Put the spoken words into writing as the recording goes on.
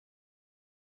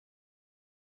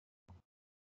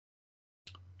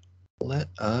Let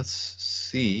us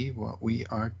see what we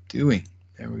are doing.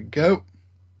 There we go.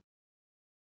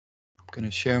 I'm going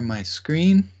to share my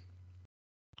screen.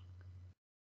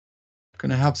 I'm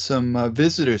going to have some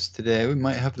visitors today. We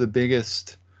might have the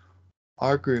biggest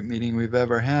R group meeting we've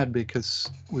ever had because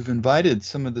we've invited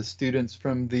some of the students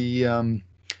from the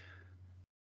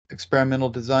experimental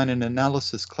design and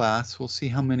analysis class. We'll see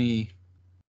how many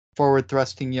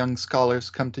forward-thrusting young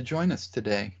scholars come to join us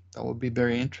today. That will be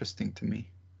very interesting to me.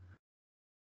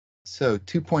 So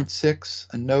 2.6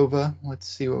 ANOVA, let's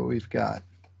see what we've got.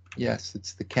 Yes,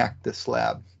 it's the cactus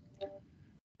lab.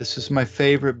 This is my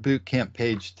favorite bootcamp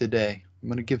page today. I'm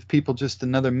going to give people just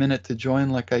another minute to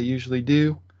join like I usually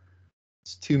do.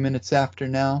 It's 2 minutes after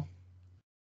now.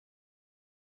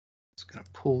 Just going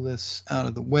to pull this out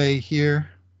of the way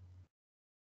here.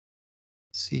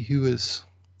 See who is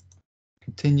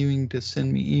continuing to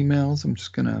send me emails. I'm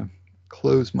just going to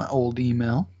close my old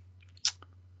email.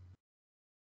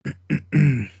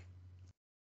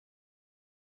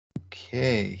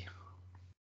 Okay.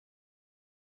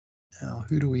 Now,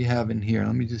 who do we have in here?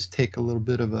 Let me just take a little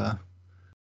bit of a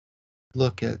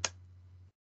look at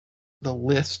the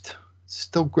list. It's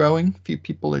still growing. A few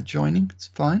people are joining. It's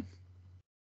fine.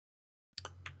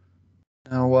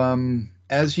 Now,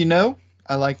 as you know,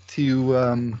 I like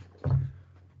to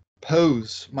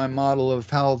pose my model of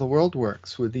how the world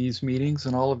works with these meetings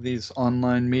and all of these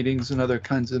online meetings and other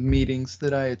kinds of meetings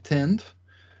that I attend,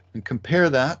 and compare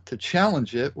that to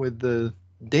challenge it with the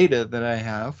data that I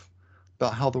have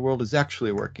about how the world is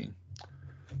actually working.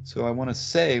 So I want to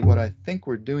say what I think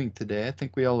we're doing today. I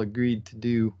think we all agreed to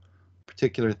do a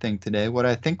particular thing today. What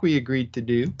I think we agreed to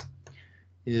do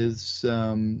is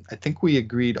I think we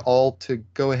agreed all to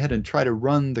go ahead and try to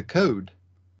run the code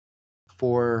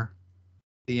for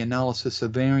the analysis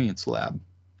of variance lab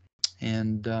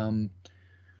and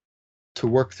to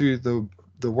work through the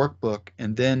workbook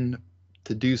and then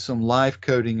to do some live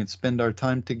coding and spend our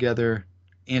time together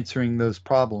answering those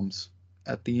problems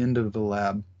at the end of the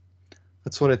lab.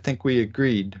 That's what I think we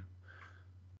agreed.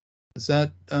 Is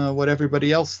that what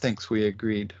everybody else thinks we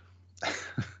agreed?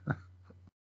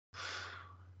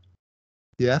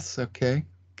 Yes, okay,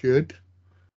 good.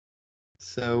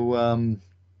 So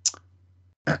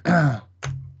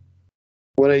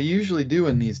what I usually do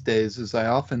in these days is I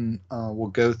often will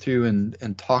go through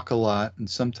and talk a lot, and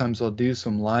sometimes I'll do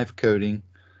some live coding.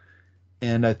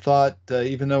 And I thought,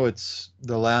 even though it's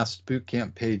the last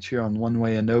bootcamp page here on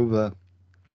one-way ANOVA,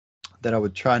 that I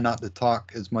would try not to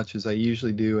talk as much as I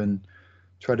usually do and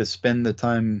try to spend the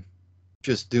time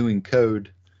just doing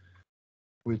code,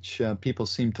 which people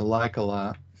seem to like a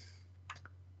lot.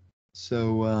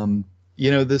 So, you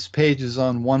know, this page is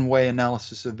on one-way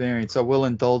analysis of variance. I will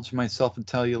indulge myself and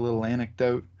tell you a little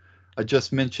anecdote. I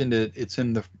just mentioned it. It's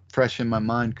fresh in my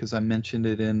mind because I mentioned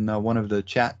it in one of the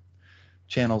chat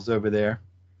channels over there.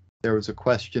 There was a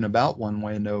question about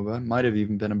one-way ANOVA. It might have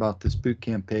even been about this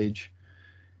bootcamp page.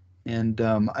 And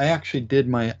I actually did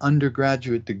my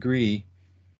undergraduate degree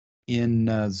in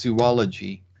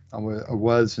zoology. I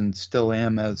was and still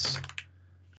am, as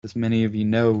many of you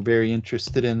know, very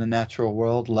interested in the natural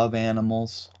world, love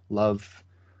animals, love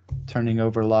turning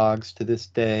over logs to this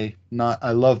day.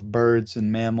 I love birds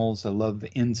and mammals. I love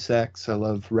insects. I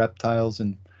love reptiles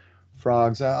and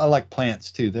frogs. I like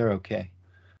plants too. They're okay.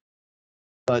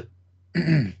 But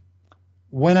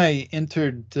when I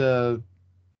entered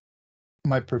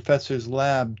my professor's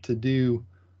lab to do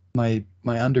my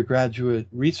undergraduate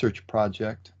research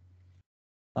project,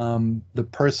 the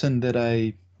person that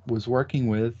I was working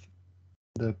with,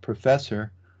 the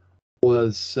professor,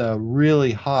 was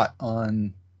really hot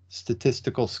on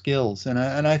statistical skills, and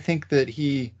I think that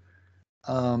he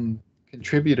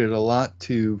contributed a lot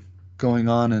to going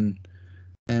on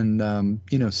and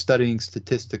you know, studying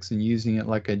statistics and using it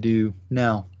like I do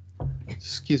now.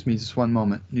 Excuse me, just one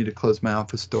moment. I need to close my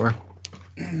office door.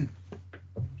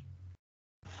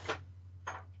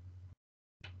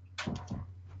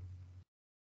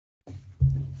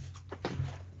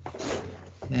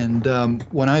 And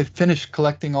when I finished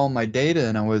collecting all my data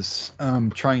and I was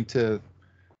trying to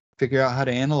figure out how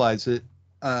to analyze it,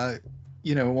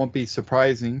 you know, it won't be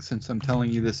surprising since I'm telling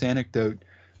you this anecdote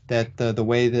that the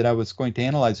way that I was going to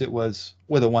analyze it was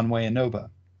with a one-way ANOVA.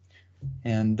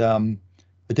 And I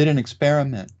did an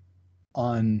experiment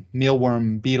on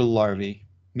mealworm beetle larvae,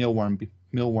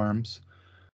 mealworms,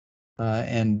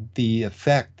 and the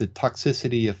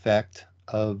toxicity effect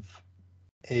of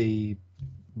a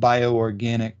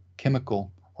bioorganic chemical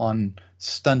on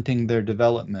stunting their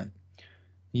development.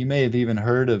 You may have even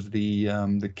heard of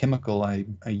the chemical I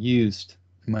used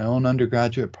in my own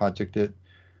undergraduate project.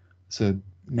 It's a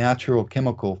natural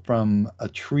chemical from a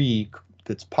tree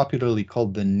that's popularly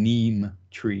called the neem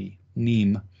tree.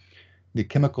 Neem. The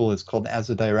chemical is called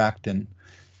azadirachtin.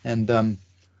 And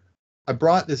I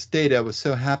brought this data. I was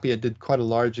so happy. I did quite a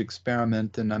large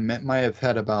experiment, and I might have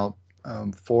had about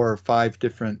 4 or 5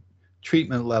 different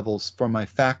treatment levels for my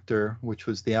factor, which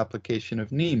was the application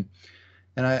of neem.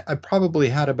 And I probably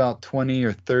had about 20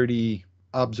 or 30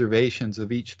 observations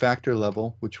of each factor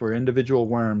level, which were individual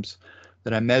worms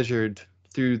that I measured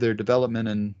through their development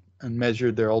and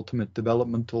measured their ultimate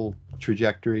developmental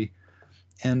trajectory.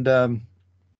 And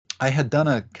I had done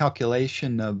a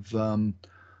calculation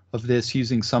of this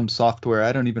using some software.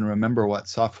 I don't even remember what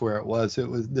software it was.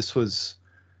 This was,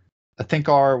 I think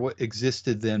R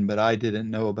existed then, but I didn't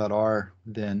know about R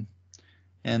then.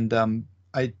 And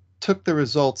I took the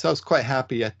results. I was quite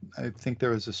happy. I think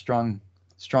there was a strong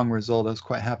result I was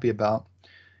quite happy about.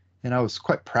 And I was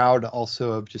quite proud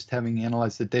also of just having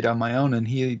analyzed the data on my own. And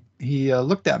he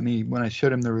looked at me when I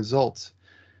showed him the results.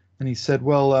 And he said,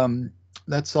 well,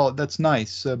 that's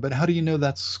nice, but how do you know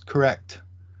that's correct?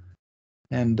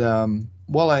 And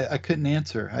well, I couldn't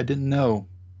answer. I didn't know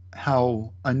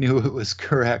how I knew it was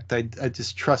correct. I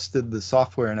just trusted the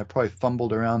software, and I probably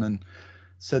fumbled around and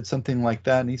said something like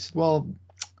that. And he said, well,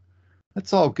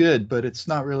 that's all good, but it's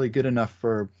not really good enough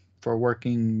for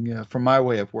working, for my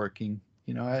way of working.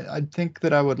 You know, I think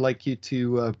that I would like you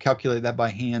to calculate that by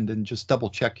hand and just double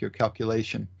check your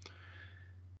calculation.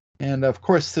 And of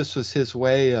course, this was his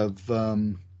way of,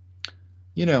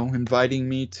 you know, inviting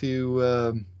me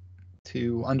to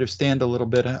understand a little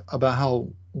bit about how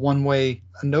one-way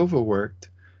ANOVA worked,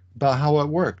 about how it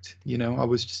worked. You know, I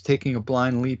was just taking a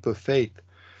blind leap of faith.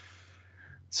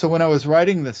 So when I was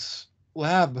writing this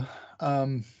lab,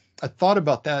 I thought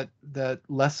about that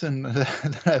lesson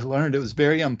that I learned. It was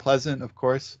very unpleasant, of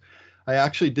course. I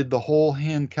actually did the whole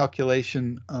hand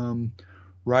calculation,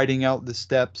 writing out the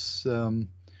steps.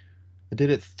 I did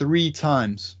it 3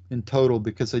 times in total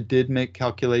because I did make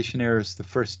calculation errors the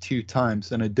first 2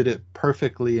 times, and I did it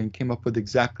perfectly and came up with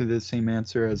exactly the same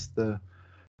answer as the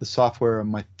software on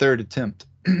my 3rd attempt.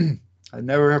 I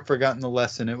never have forgotten the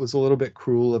lesson. It was a little bit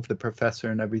cruel of the professor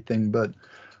and everything, but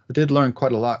I did learn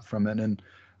quite a lot from it. And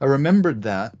I remembered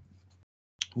that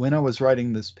when I was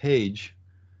writing this page,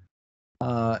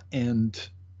 and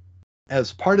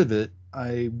as part of it,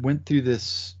 I went through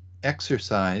this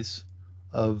exercise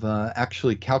of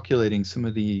actually calculating some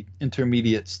of the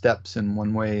intermediate steps in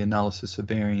one-way analysis of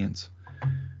variance.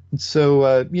 And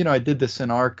so, you know, I did this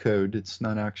in R code. It's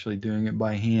not actually doing it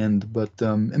by hand, but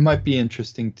it might be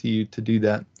interesting to you to do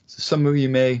that. So some of you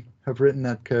may have written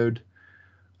that code.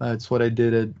 It's what I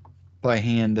did by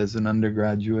hand as an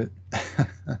undergraduate.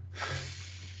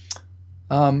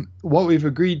 What we've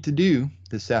agreed to do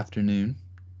this afternoon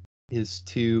is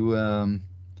to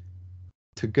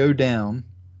go down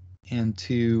and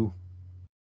to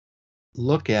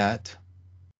look at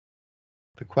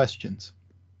the questions.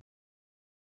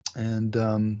 And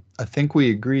I think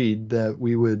we agreed that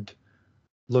we would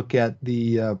look at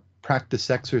the practice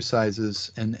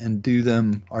exercises and do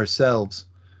them ourselves.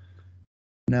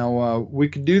 Now, we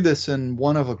could do this in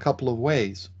one of a couple of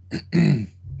ways.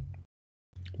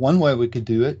 One way we could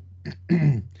do it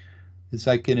is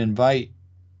I could invite,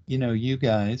 you know, you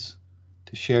guys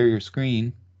to share your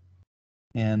screen.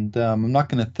 And I'm not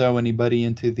going to throw anybody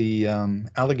into the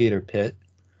alligator pit.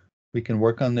 We can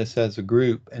work on this as a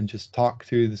group and just talk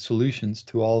through the solutions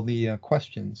to all the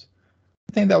questions.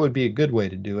 I think that would be a good way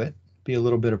to do it. Be a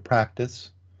little bit of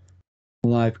practice,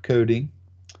 live coding,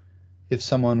 if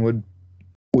someone would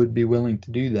be willing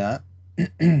to do that.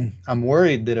 I'm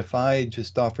worried that if I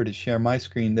just offer to share my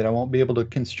screen, that I won't be able to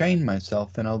constrain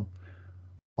myself, and I'll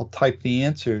type the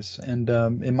answers, and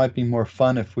it might be more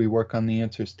fun if we work on the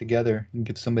answers together and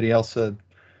give somebody else a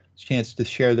chance to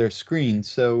share their screen.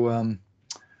 So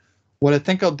what I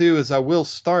think I'll do is I will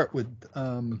start with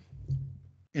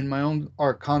in my own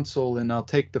R console, and I'll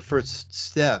take the first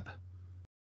step,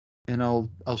 and I'll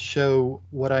show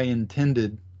what I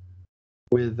intended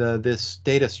with this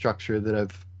data structure that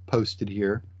I've posted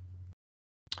here.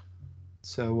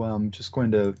 So I'm just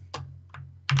going to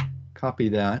copy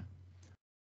that.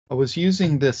 I was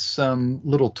using this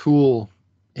little tool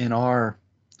in R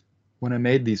when I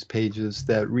made these pages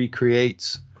that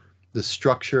recreates the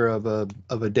structure of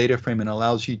a data frame and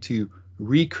allows you to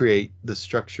recreate the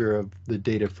structure of the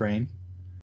data frame.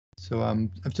 So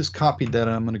I've just copied that,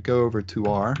 and I'm going to go over to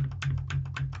R.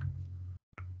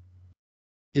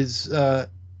 Is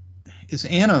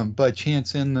Anna by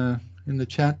chance in the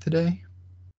chat today?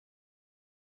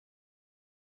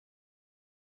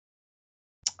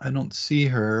 I don't see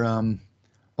her.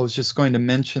 I was just going to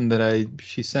mention that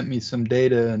she sent me some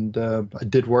data, and I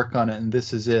did work on it, and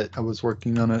this is it. I was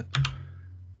working on it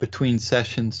between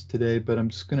sessions today, but I'm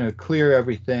just going to clear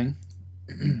everything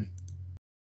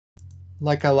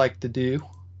like I like to do,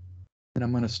 and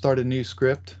I'm going to start a new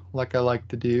script like I like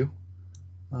to do.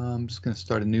 I'm just going to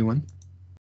start a new one,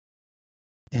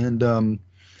 and I'm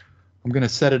going to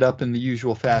set it up in the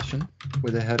usual fashion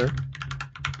with a header,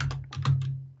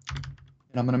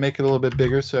 and I'm going to make it a little bit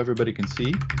bigger so everybody can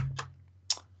see.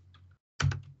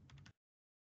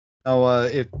 Now,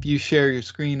 if you share your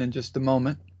screen in just a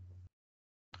moment,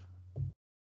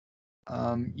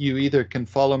 you either can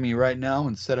follow me right now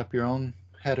and set up your own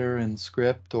header and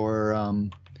script, or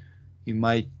you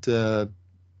might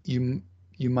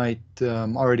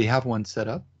already have one set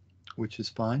up, which is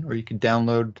fine, or you can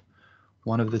download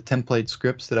one of the template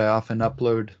scripts that I often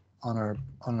upload on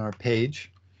our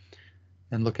page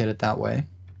and look at it that way.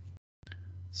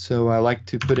 So I like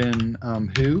to put in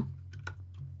who,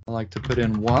 I like to put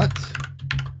in what,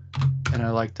 and I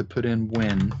like to put in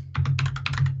when,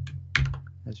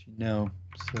 as you know.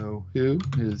 So who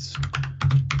is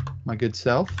my good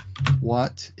self,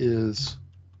 what is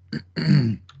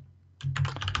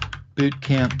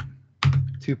Bootcamp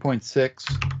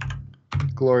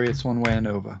 2.6 glorious one-way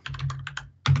ANOVA,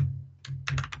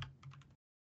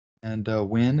 and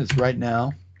when is right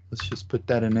now. Let's just put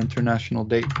that in international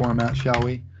date format, shall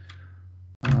we?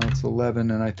 It's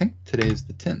 11, and I think today is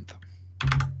the 10th.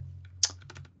 So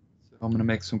I'm going to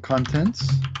make some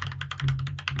contents.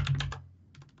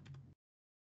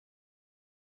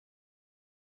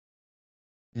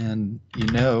 And you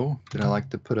know that I like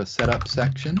to put a setup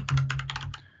section,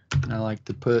 and I like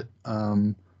to put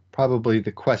probably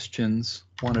the questions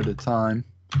one at a time.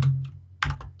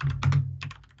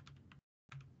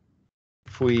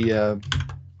 If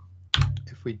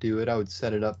we do it, I would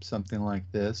set it up something like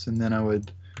this, and then I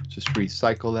would just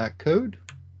recycle that code.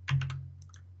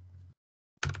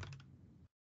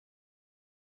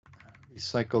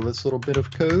 Recycle this little bit of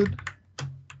code.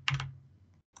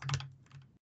 A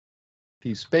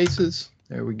few spaces.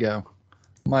 There we go.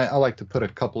 I like to put a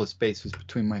couple of spaces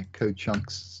between my code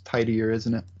chunks. It's tidier,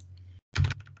 isn't it?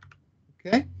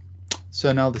 Okay.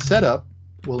 So now the setup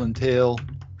will entail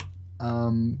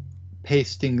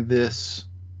pasting this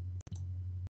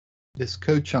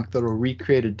code chunk that will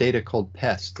recreate a data called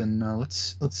pest. And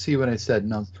let's see what I said.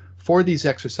 Now, for these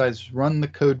exercises, run the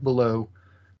code below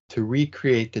to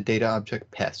recreate the data object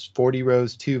pest. 40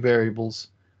 rows, 2 variables,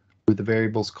 with the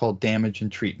variables called damage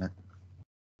and treatment.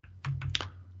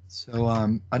 So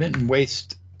I didn't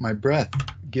waste my breath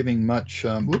giving much.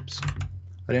 I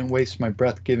didn't waste my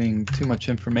breath giving too much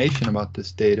information about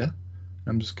this data.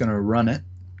 I'm just going to run it.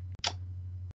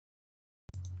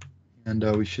 And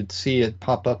we should see it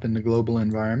pop up in the global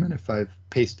environment if I've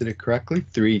pasted it correctly.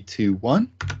 3, 2,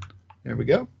 1. There we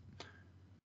go.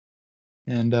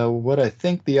 And what I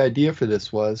think the idea for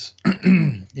this was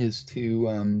is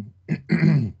to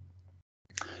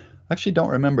actually don't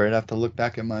remember. I'd have to look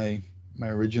back at my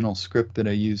original script that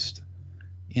I used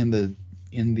in the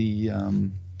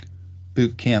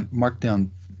Bootcamp Markdown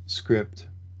script.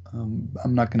 I'm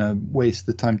not going to waste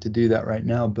the time to do that right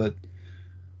now, but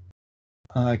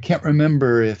I can't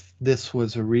remember if this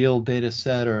was a real data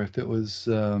set or if it was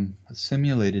a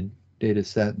simulated data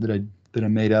set that I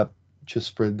made up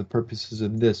just for the purposes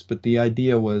of this. But the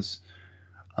idea was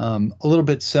a little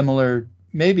bit similar,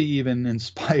 maybe even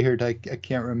inspired, I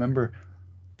can't remember,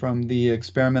 from the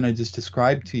experiment I just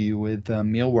described to you with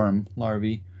mealworm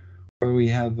larvae, where we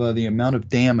have the amount of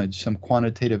damage, some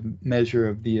quantitative measure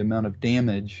of the amount of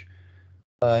damage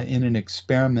in an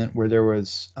experiment where there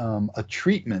was a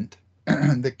treatment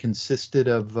that consisted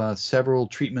of several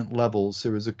treatment levels.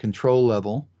 There was a control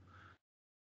level.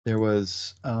 There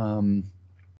was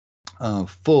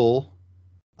full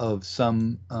of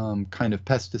some kind of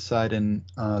pesticide, and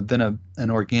then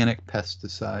an organic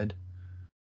pesticide.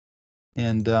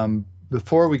 And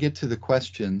before we get to the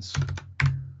questions,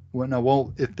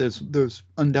 if there's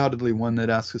undoubtedly one that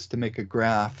asks us to make a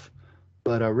graph,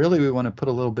 but really we want to put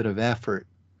a little bit of effort,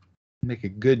 make a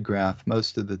good graph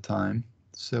most of the time.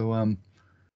 So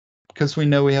because we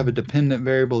know we have a dependent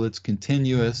variable that's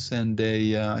continuous, and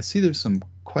I see there's some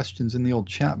questions in the old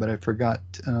chat, but I forgot.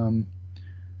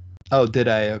 Oh, did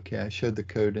I? Okay, I showed the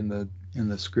code in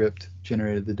the script,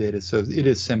 generated the data, so it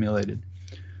is simulated.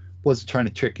 Wasn't trying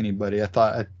to trick anybody. I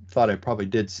thought I probably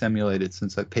did simulate it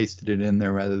since I pasted it in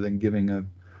there rather than giving a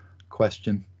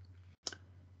question.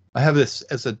 I have this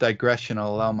as a digression.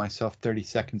 I'll allow myself 30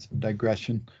 seconds of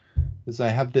digression, because I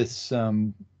have this.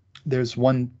 There's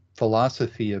one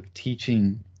philosophy of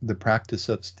teaching the practice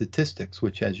of statistics,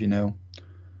 which, as you know,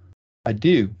 I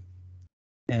do,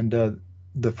 and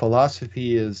the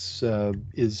philosophy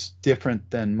is different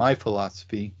than my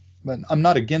philosophy. But I'm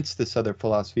not against this other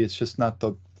philosophy. It's just not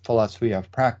the philosophy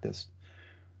I've practiced.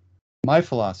 My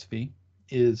philosophy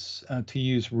is to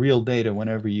use real data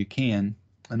whenever you can,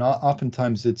 and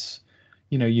oftentimes it's,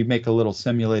 you make a little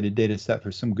simulated data set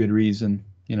for some good reason.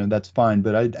 That's fine.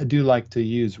 But I do like to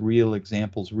use real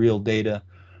examples, real data,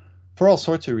 for all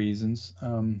sorts of reasons.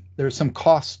 There are some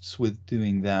costs with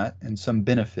doing that and some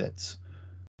benefits.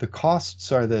 The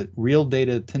costs are that real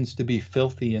data tends to be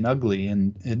filthy and ugly,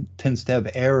 and it tends to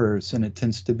have errors, and it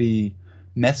tends to be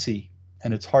messy,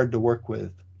 and it's hard to work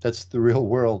with. That's the real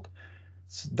world.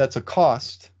 That's a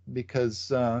cost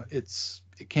because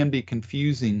it can be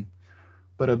confusing,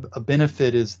 but a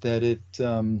benefit is that it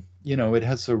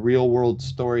has a real world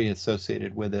story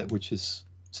associated with it, which is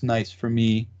it's nice for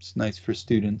me. It's nice for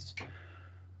students.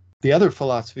 The other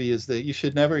philosophy is that you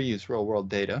should never use real world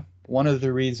data. One of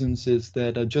the reasons is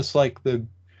that just like the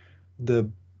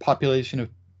population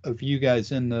of you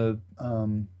guys in the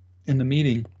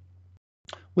meeting,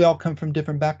 we all come from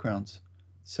different backgrounds.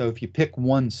 So if you pick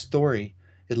one story,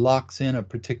 it locks in a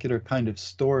particular kind of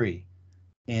story,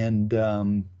 and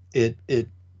it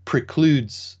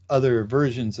precludes other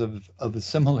versions of a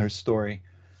similar story.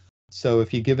 So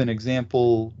if you give an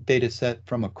example data set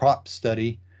from a crop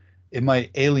study, it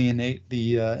might alienate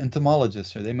the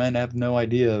entomologist, or they might have no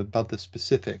idea about the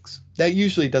specifics. That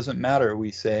usually doesn't matter,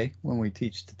 we say, when we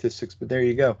teach statistics, but there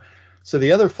you go. So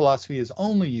the other philosophy is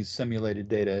only use simulated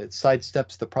data. It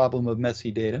sidesteps the problem of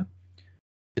messy data.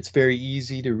 It's very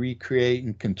easy to recreate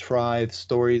and contrive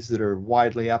stories that are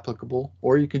widely applicable,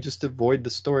 or you can just avoid the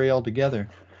story altogether.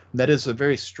 That is a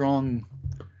very strong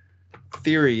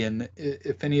theory, and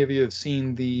if any of you have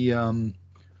seen the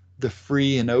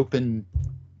free and open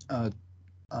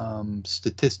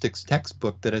statistics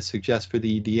textbook that I suggest for the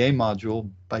EDA module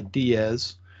by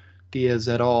Diaz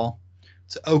et al.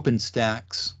 It's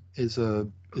OpenStax is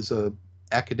a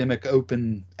academic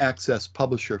open access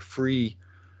publisher, free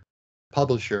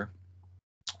publisher.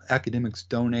 Academics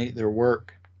donate their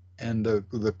work, and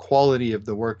the quality of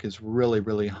the work is really,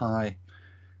 really high.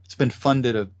 It's been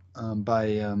funded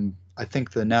by I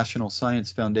think the National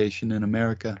Science Foundation in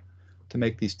America to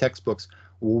make these textbooks.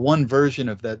 One version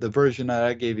of that, the version that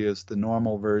I gave you, is the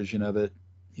normal version of it.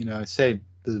 I say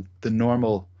the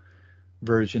normal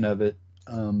version of it,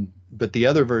 but the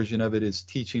other version of it is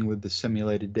teaching with the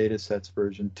simulated data sets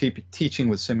version, teaching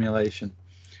with simulation.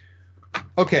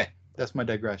 Okay, that's my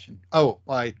digression. Oh,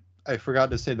 I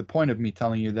forgot to say the point of me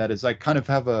telling you that is I kind of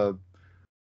have a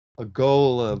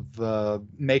goal of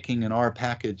making an R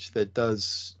package that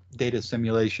does data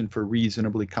simulation for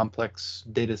reasonably complex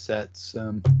data sets.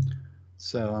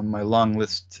 So on my long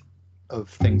list of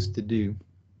things to do.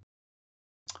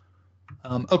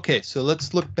 Okay, so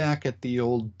let's look back at the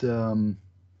old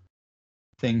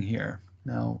thing here.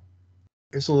 Now,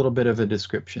 here's a little bit of a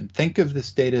description. Think of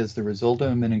this data as the result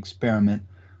of an experiment.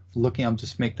 I'll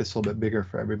just make this a little bit bigger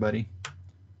for everybody.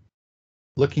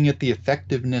 Looking at the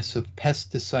effectiveness of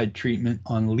pesticide treatment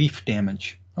on leaf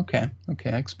damage. Okay,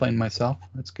 I explained myself.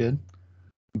 That's good.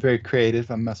 I'm very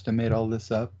creative. I must have made all this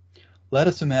up. Let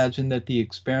us imagine that the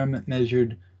experiment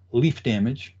measured leaf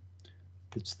damage.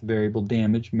 It's the variable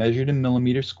damage measured in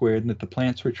millimeters squared, and that the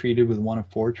plants were treated with one of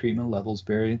four treatment levels: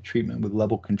 variant treatment with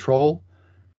level control,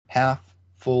 half,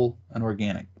 full, and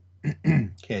organic.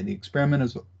 Okay, the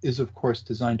experiment is of course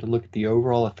designed to look at the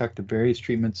overall effect of various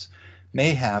treatments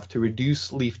may have to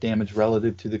reduce leaf damage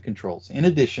relative to the controls. In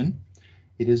addition,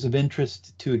 it is of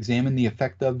interest to examine the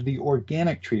effect of the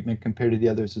organic treatment compared to the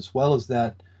others, as well as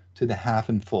that to the half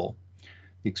and full.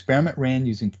 The experiment ran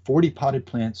using 40 potted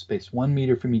plants spaced 1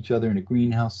 meter from each other in a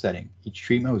greenhouse setting. Each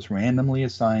treatment was randomly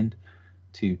assigned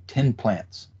to 10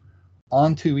 plants.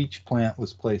 Onto each plant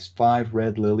was placed 5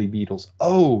 red lily beetles.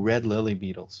 Oh, red lily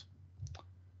beetles.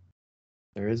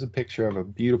 There is a picture of a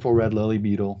beautiful red lily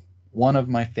beetle, one of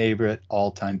my favorite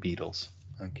all-time beetles.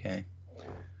 Okay.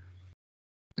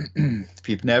 If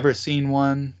you've never seen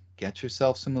one, get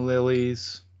yourself some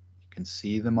lilies. You can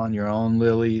see them on your own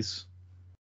lilies,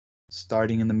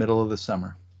 starting in the middle of the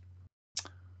summer.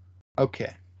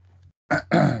 Okay.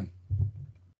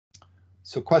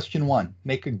 So question 1,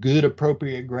 make a good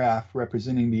appropriate graph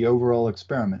representing the overall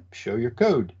experiment. Show your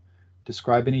code.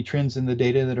 Describe any trends in the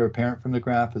data that are apparent from the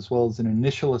graph, as well as an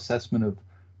initial assessment of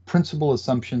principal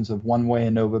assumptions of one-way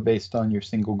ANOVA based on your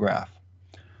single graph.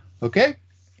 Okay,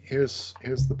 here's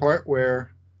the part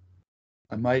where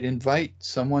I might invite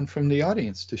someone from the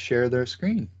audience to share their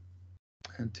screen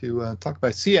and to talk about.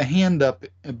 I see a hand up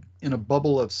in a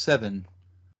bubble of 7.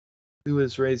 Who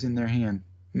is raising their hand?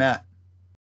 Matt.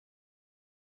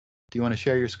 Do you want to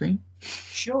share your screen?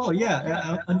 Sure,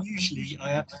 yeah. Unusually,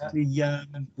 I actually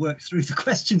worked through the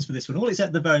questions for this one, all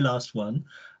except the very last one.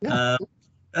 Yeah.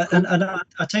 And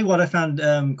I tell you what I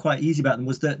found quite easy about them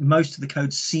was that most of the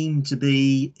code seemed to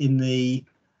be in the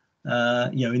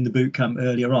in the boot camp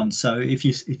earlier on. So if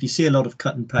you see a lot of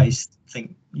cut and paste,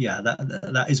 think, yeah,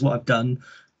 that is what I've done.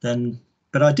 Then,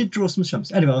 but I did draw some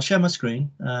chunks. Anyway, I'll share my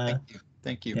screen. Thank you.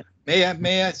 Thank you. Yeah.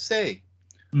 May I say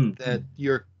that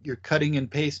your cutting and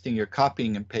pasting, your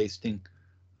copying and pasting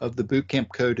of the bootcamp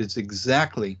code is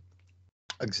exactly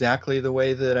the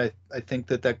way that I think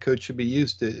that code should be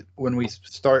used. When we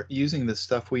start using this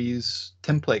stuff, we use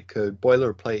template code,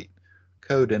 boilerplate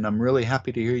code, and I'm really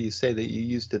happy to hear you say that you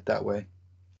used it that way.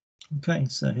 Okay,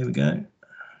 so here we go.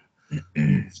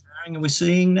 Sharing, are we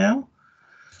seeing now?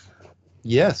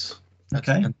 Yes, that's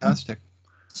okay. Fantastic.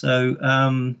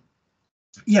 So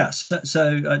yes,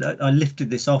 so I lifted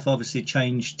this off, obviously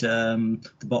changed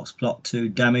the box plot to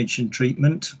damage and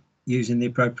treatment using the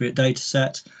appropriate data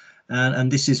set.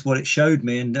 And this is what it showed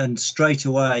me. And straight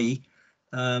away,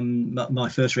 my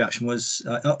first reaction was,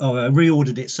 I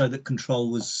reordered it so that control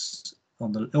was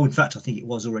on the, in fact, I think it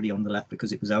was already on the left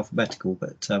because it was alphabetical,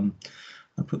 but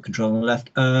I put control on the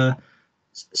left.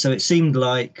 So it seemed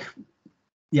like,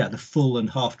 yeah, the full and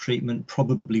half treatment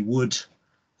probably would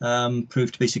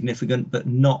prove to be significant, but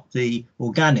not the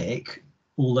organic,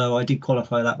 although I did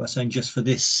qualify that by saying just for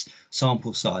this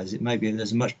sample size. It may be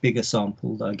there's a much bigger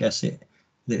sample, I guess it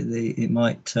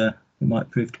might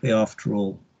prove to be after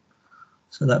all.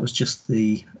 So that was just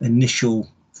the initial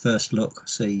first look.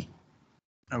 See.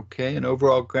 Okay, an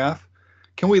overall graph.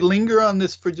 Can we linger on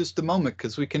this for just a moment,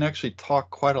 because we can actually talk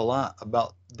quite a lot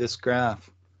about this graph.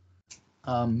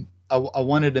 I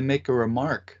wanted to make a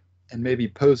remark and maybe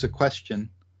pose a question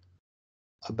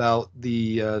about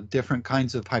the different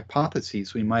kinds of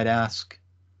hypotheses we might ask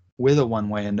with a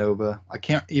one-way ANOVA. I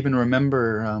can't even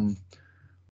remember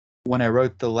when I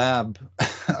wrote the lab,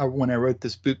 or when I wrote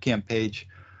this bootcamp page,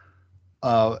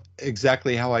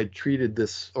 exactly how I treated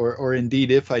this, or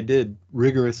indeed if I did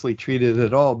rigorously treat it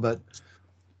at all. But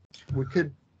we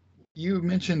could. You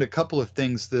mentioned a couple of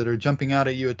things that are jumping out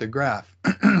at you at the graph,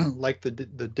 like the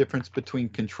difference between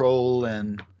control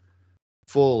and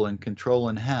full and control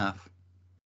and half.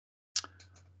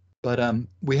 But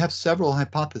we have several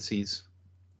hypotheses,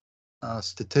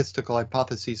 statistical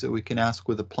hypotheses that we can ask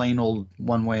with a plain old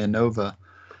one-way ANOVA.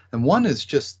 And one is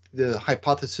just the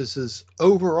hypothesis is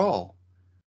overall.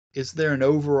 Is there an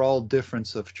overall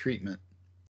difference of treatment?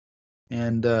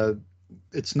 And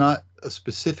it's not a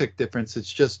specific difference.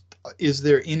 It's just, is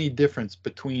there any difference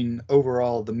between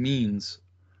overall the means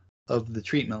of the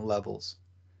treatment levels?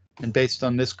 And based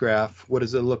on this graph, what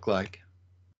does it look like?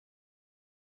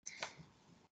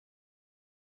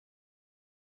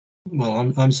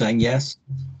 Well, I'm saying yes.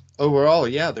 Overall,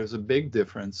 yeah, there's a big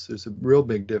difference. There's a real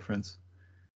big difference.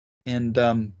 And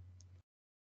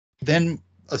then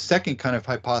a second kind of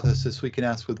hypothesis we can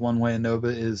ask with one-way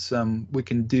ANOVA is we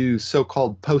can do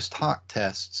so-called post hoc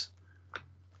tests,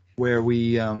 where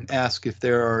we ask if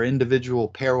there are individual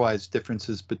pairwise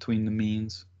differences between the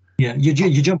means. Yeah,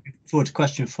 you're jumping forward to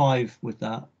question 5 with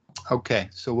that. Okay,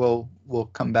 so we'll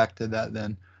come back to that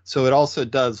then. So it also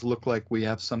does look like we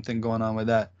have something going on with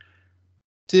that.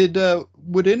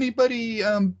 Would anybody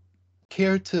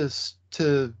care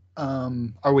to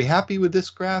are we happy with this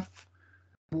graph?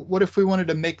 What if we wanted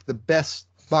to make the best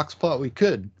box plot we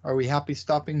could? Are we happy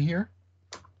stopping here?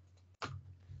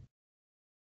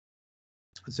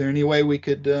 Is there any way we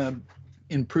could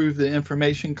improve the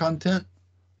information content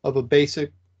of a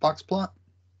basic box plot?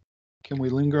 Can we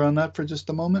linger on that for just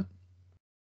a moment?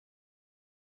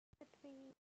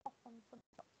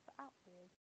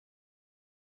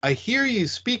 I hear you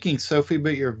speaking, Sophie,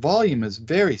 but your volume is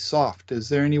very soft. Is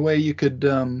there any way you could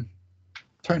turn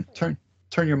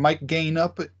your mic gain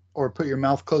up or put your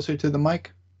mouth closer to the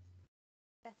mic?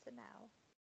 Better now.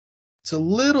 It's a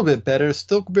little bit better,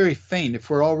 still very faint.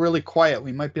 If we're all really quiet,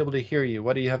 we might be able to hear you.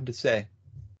 What do you have to say?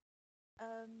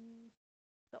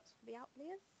 Dots for the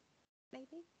outliers,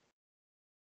 maybe?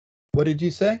 What did you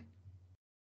say?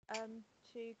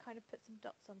 To kind of put some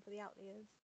dots on for the outliers.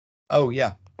 Oh,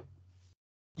 yeah.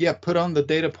 Yeah, put on the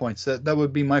data points. That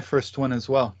would be my first one as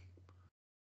well.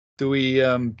 Do we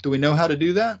know how to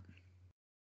do that?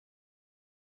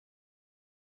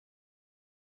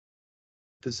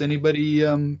 Does anybody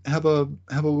have a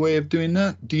way of doing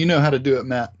that? Do you know how to do it,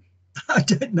 Matt? I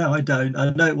don't know. I don't.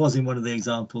 I know it was in one of the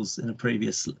examples in a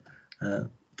previous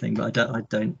thing, but I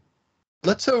don't.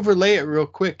 Let's overlay it real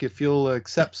quick. If you'll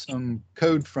accept some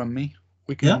code from me,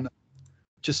 we can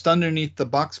just underneath the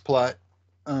box plot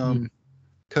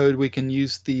code. We can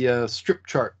use the strip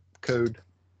chart code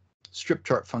strip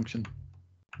chart function.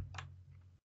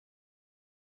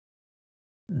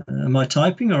 Am I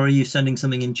typing, or are you sending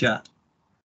something in chat?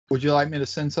 Would you like me to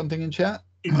send something in chat?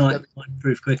 It might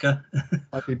prove quicker.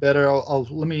 Might be better.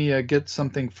 Let me get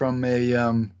something from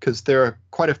a because there are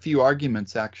quite a few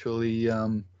arguments actually.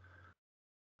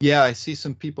 Yeah, I see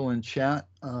some people in chat.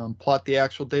 Plot the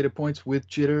actual data points with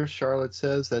jitter. Charlotte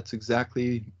says that's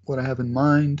exactly what I have in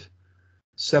mind.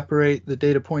 Separate the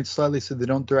data points slightly so they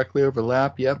don't directly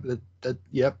overlap. Yep,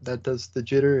 that does the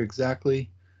jitter exactly.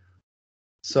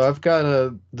 So I've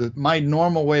got my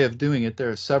normal way of doing it. There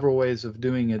are several ways of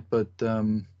doing it, but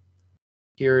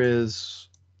here is,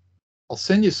 I'll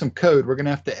send you some code. We're going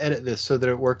to have to edit this so that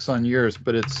it works on yours,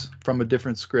 but it's from a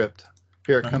different script.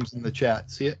 Here it comes in the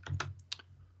chat. See it?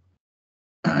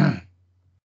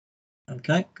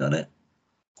 Okay, got it.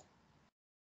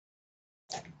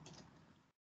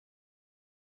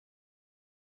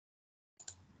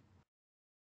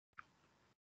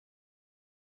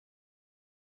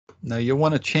 Now you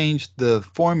want to change the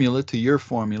formula to your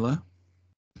formula.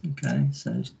 Okay,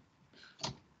 so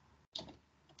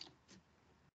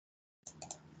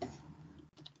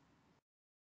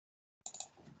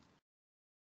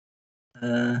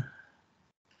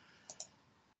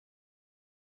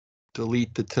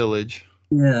Delete the tillage.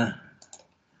 yeah.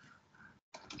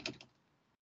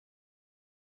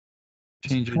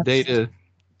 Change your data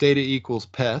equals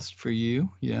pest for you.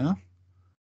 Yeah.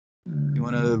 You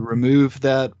want to remove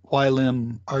that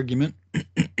ylim argument.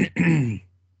 Okay.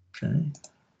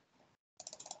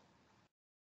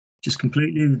 Just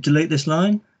completely delete this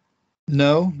line?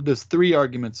 No, there's 3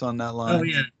 arguments on that line. Oh,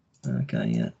 yeah. Okay,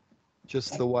 yeah.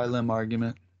 Just the ylim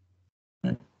argument.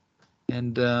 Okay.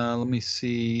 And let me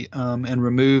see, and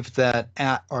remove that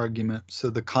at argument. So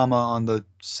the comma on the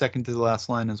second to the last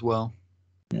line as well.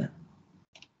 Yeah.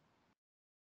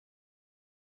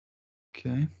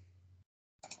 Okay.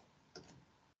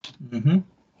 Mm-hmm.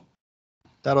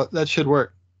 That should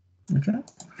work. Okay.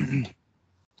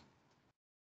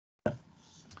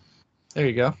 There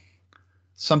you go.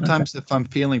 Sometimes if I'm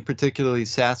feeling particularly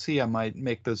sassy, I might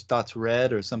make those dots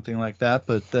red or something like that,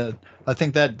 but I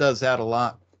think that does add a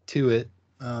lot to it.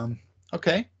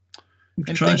 Okay.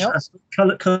 Anything else?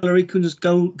 Color equals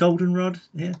goldenrod.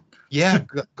 Yeah. Yeah,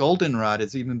 goldenrod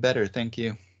is even better. Thank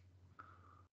you.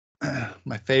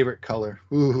 My favorite color.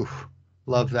 Ooh,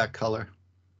 love that color.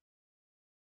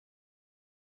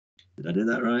 Did I do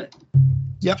that right?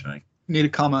 Yep. Need a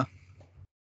comma.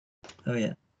 Oh,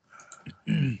 yeah.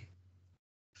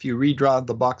 If you redraw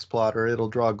the box plotter, it'll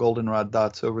draw goldenrod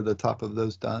dots over the top of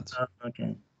those dots. Oh,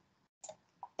 okay.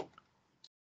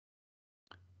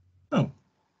 Oh.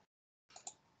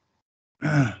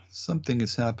 Something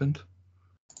has happened.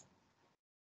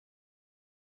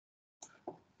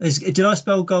 Did I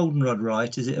spell goldenrod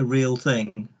right? Is it a real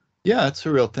thing? Yeah, it's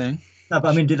a real thing. No, but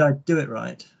I mean, did I do it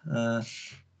right?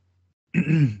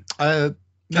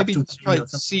 Maybe let's try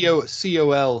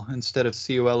COL instead of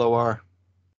COLOR.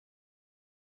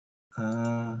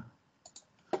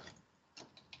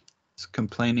 It's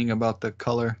complaining about the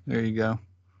color. There you go.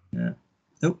 Yeah.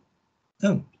 Oh.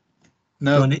 Oh.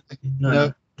 No.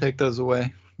 No. Take those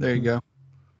away. There you go.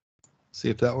 See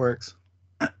if that works.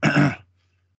 Yeah.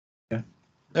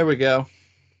 There we go.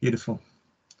 Beautiful.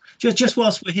 Just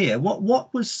whilst we're here, what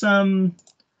was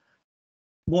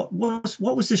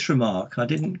this remark? I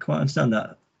didn't quite understand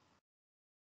that.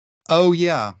 Oh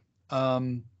yeah.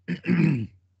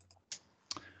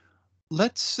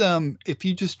 Let's if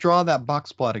you just draw that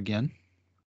box plot again.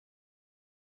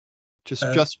 Just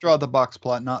draw the box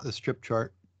plot, not the strip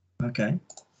chart. Okay.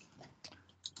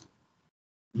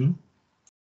 Mm-hmm.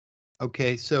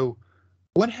 Okay, so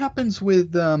what happens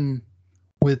with a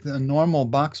normal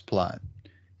box plot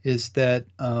is that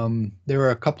there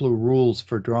are a couple of rules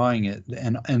for drawing it,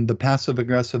 and the passive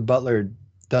aggressive butler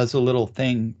does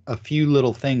a few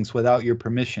little things without your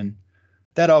permission.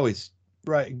 That always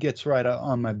gets right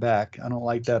on my back. I don't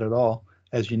like that at all,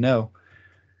 as you know.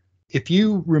 If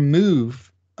you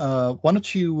remove, why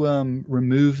don't you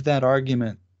remove that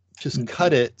argument? Just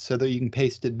cut it so that you can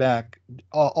paste it back,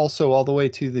 also all the way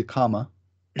to the comma,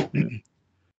 and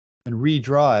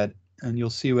redraw it, and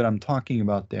you'll see what I'm talking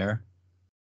about there.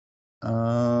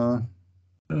 No,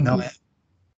 I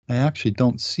actually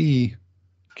don't see.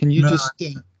 Can you just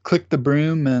click the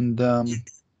broom and let's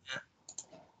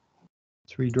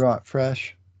redraw it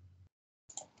fresh?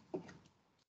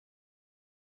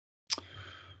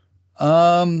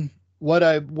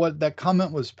 What that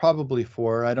comment was probably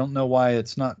for, I don't know why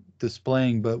it's not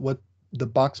displaying, but what the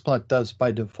box plot does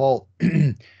by default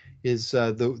is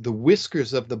the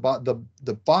whiskers of the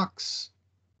box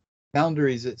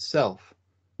boundaries itself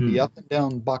The up and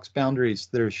down box boundaries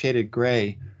that are shaded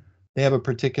gray, they have a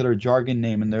particular jargon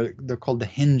name, and they're called the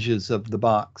hinges of the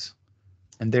box.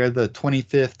 And they're the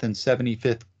 25th and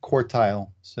 75th quartile.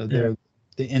 So they're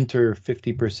the inter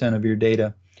 50% of your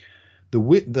data.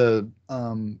 The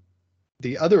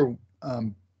other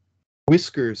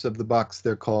whiskers of the box,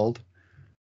 they're called,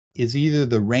 is either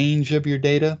the range of your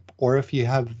data, or if you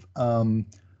have a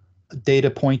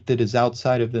data point that is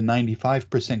outside of the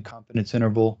 95% confidence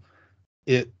interval,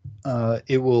 the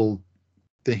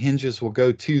hinges will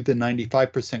go to the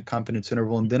 95% confidence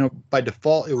interval, and then by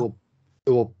default it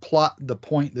will plot the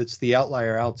point that's the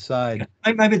outlier outside.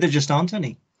 Maybe there just aren't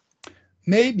any.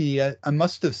 Maybe I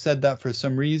must have said that for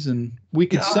some reason. We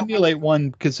could simulate one,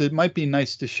 because it might be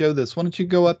nice to show this. Why don't you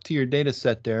go up to your data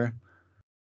set there,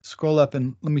 scroll up,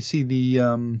 and let me see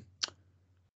the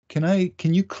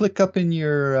can you click up in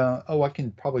your I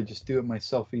can probably just do it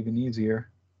myself even easier,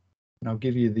 and I'll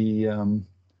give you the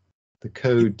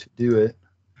code to do it.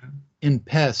 In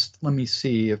PEST, let me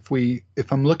see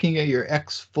if I'm looking at your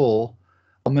X full,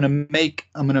 I'm gonna make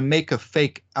a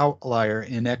fake outlier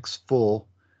in X full,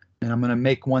 and I'm gonna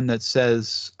make one that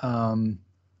says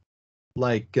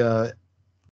like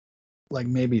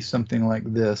maybe something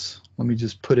like this. Let me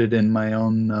just put it in my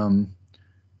own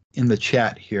in the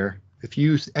chat here. If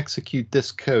you execute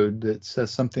this code that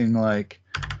says something like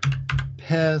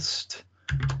PEST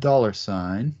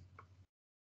 $,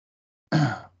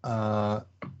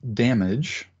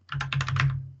 damage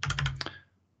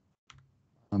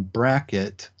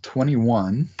bracket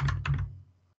 21,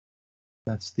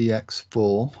 that's the X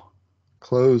full,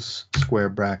 close square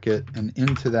bracket, and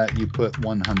into that you put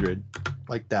 100,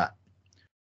 like that.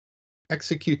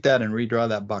 Execute that and redraw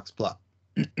that box plot.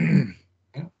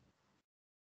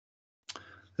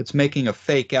 It's making a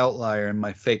fake outlier in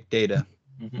my fake data.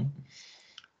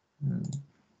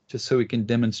 Just so we can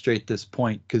demonstrate this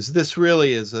point, because this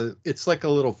really is it's like a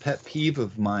little pet peeve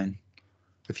of mine.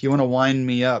 If you want to wind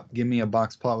me up, give me a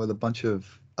box plot with a bunch of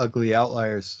ugly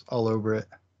outliers all over it.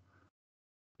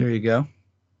 There you go.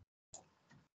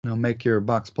 Now make your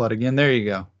box plot again. There you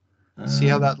go. See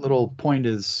how that little point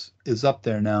is up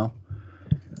there now.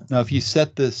 Now, if you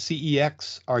set the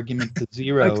CEX argument to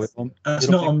 0, it's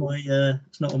not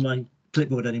on my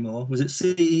clipboard anymore. Was it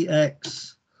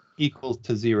CEX equals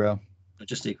to 0?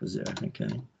 Just equals 0.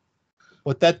 Okay.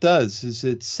 What that does is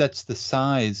it sets the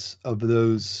size of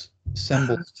those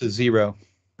symbols to 0.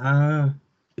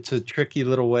 It's a tricky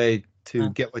little way to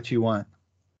get what you want.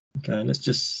 Okay, let's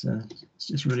just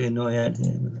really annoy Ed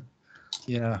here with it.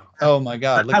 Yeah. Oh my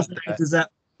God. Look at that. Does that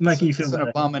make you feel better? It's an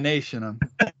abomination.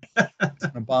 It's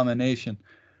an abomination.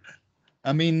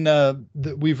 I mean,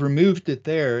 we've removed it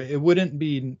there. It wouldn't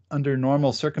be under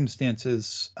normal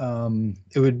circumstances.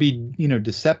 It would be,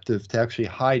 deceptive to actually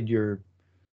hide your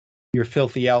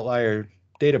filthy outlier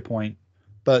data point.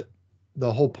 But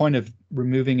the whole point of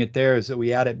removing it there is that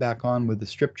we add it back on with the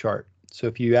strip chart. So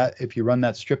if you run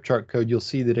that strip chart code, you'll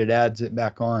see that it adds it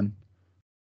back on.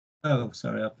 Oh,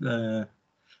 sorry. I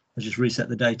just reset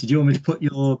the data. Do you want me to put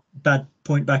your bad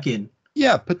point back in?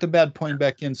 Yeah, put the bad point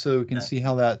back in so we can see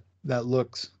how that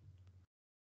looks.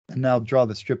 And now draw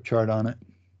the strip chart on it.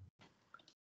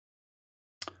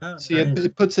 See,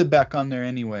 it puts it back on there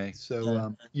anyway.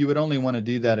 So you would only want to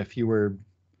do that if you were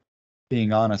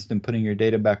being honest and putting your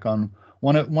data back on.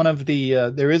 One of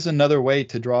the there is another way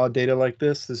to draw data like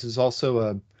this. This is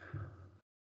also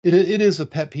it is a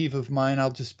pet peeve of mine.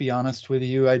 I'll just be honest with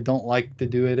you. I don't like to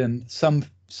do it in some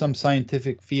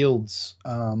scientific fields.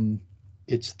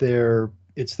 It's their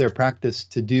practice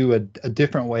to do a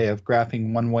different way of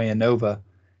graphing one-way ANOVA,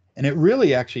 and it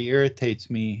really actually irritates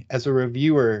me as a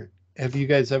reviewer. Have you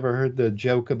guys ever heard the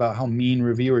joke about how mean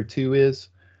reviewer 2 is?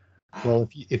 Well,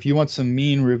 if you want some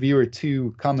mean reviewer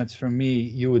 2 comments from me,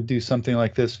 you would do something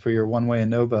like this for your one-way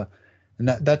ANOVA, and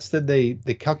that's that they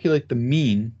calculate the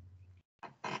mean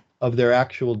of their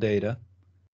actual data,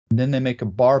 and then they make a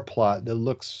bar plot that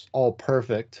looks all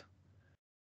perfect,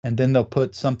 and then they'll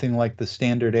put something like the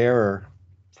standard error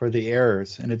for the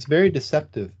errors, and it's very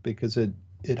deceptive because it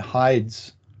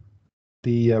hides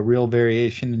the real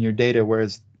variation in your data,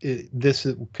 whereas this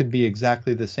could be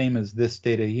exactly the same as this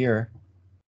data here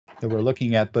that we're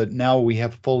looking at, but now we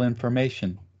have full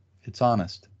information. It's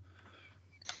honest.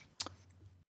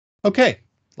 Okay,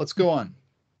 let's go on.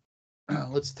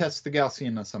 Let's test the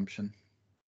Gaussian assumption.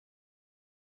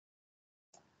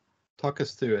 Talk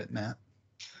us through it, Matt.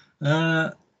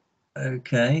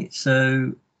 Okay,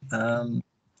 so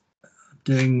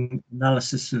doing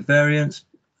analysis of variance,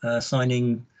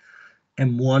 assigning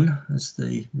M1 as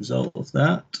the result of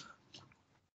that.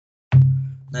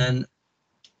 Then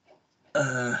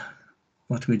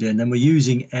what are we doing? Then we're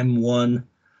using M1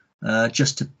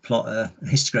 just to plot a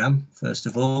histogram, first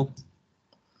of all.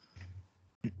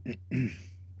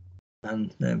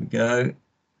 And there we go.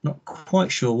 Not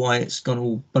quite sure why it's gone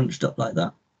all bunched up like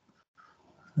that.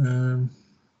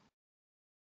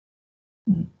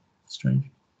 Strange.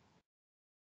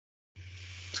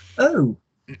 Oh,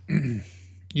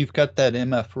 You've got that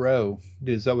MF row.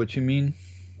 Is that what you mean?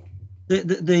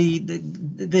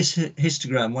 This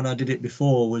histogram, when I did it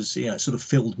before, was sort of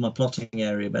filled my plotting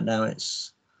area, but now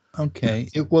it's okay.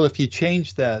 Well, if you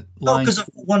change that line, because I've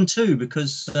got 1, 2,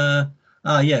 because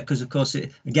because of course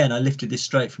again I lifted this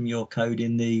straight from your code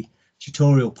in the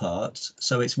tutorial part,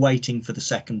 so it's waiting for the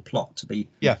second plot to be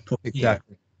put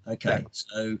exactly. Here. Okay, exactly.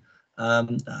 So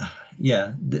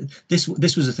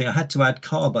this was the thing I had to add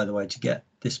car, by the way, to get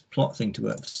this plot thing to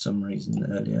work for some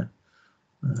reason earlier.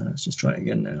 Let's just try it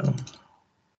again now.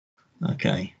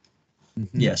 Okay.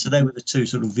 Yeah, so they were the two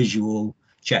sort of visual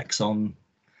checks on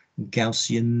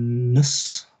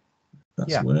Gaussianness.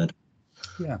 That's a word.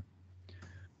 Yeah.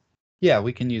 Yeah,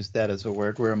 we can use that as a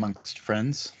word. We're amongst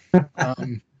friends.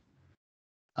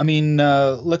 I mean,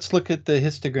 let's look at the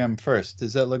histogram first.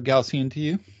 Does that look Gaussian to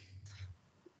you?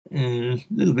 A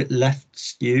little bit left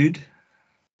skewed.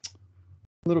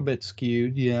 A little bit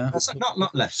skewed, yeah. That's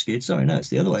not left skewed. Sorry, no, it's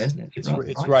the other way, isn't it?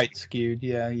 It's right skewed.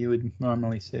 Yeah, you would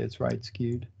normally say it's right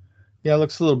skewed. Yeah, it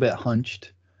looks a little bit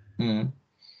hunched.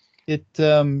 It's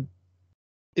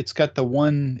got the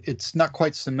one. It's not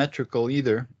quite symmetrical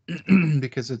either,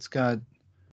 because it's got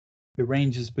the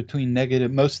ranges between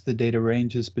negative. Most of the data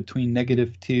ranges between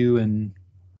 -2 and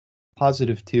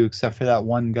 +2, except for that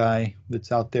one guy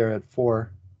that's out there at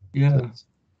 4. Yeah, so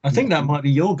I think that might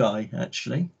be your guy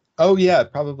actually. Oh yeah,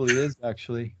 it probably is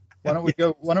actually. Why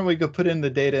don't we go put in the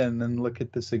data and then look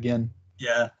at this again?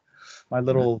 Yeah. My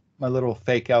little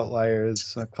fake outlier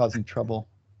is causing trouble.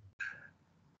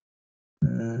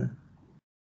 Yeah,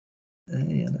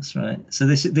 that's right. So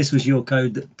this was your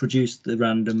code that produced the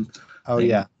random. Oh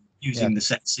yeah. Using the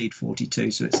set seed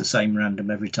 42, so it's the same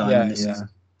random every time. Yeah, and this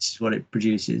is what it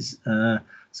produces.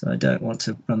 So I don't want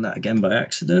to run that again by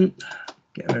accident.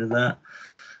 Get rid of that.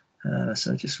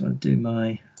 So I just want to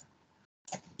do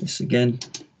this again.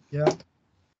 Yeah.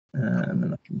 And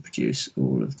then I can produce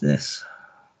all of this.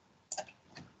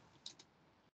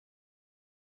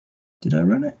 Did I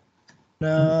run it?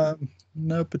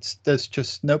 Nope. That's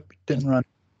just nope. Didn't run.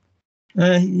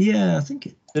 Yeah, I think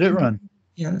it did. It run?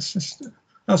 Yeah, it's just.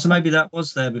 Oh, so maybe that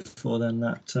was there before then.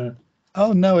 That.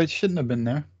 Oh no, it shouldn't have been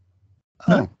there.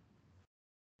 No?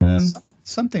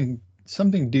 Something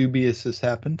dubious has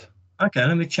happened. Okay,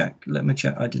 let me check.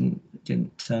 I didn't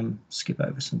skip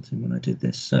over something when I did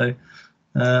this. So.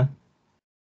 I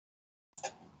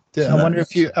wonder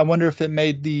if it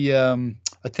made the.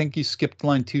 I think you skipped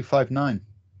line 259.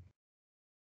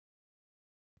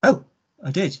 Oh,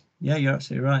 I did. Yeah, you're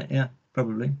absolutely right. Yeah,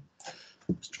 probably.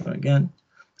 Let's try again.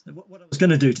 What I was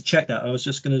going to do to check that, I was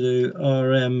just going to do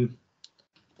RM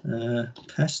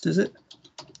test, is it?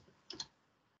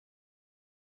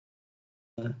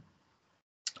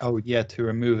 Oh yeah, to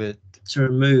remove it. To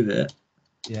remove it.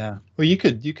 Yeah. Well, you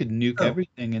could nuke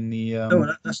everything in the.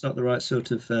 Oh, that's not the right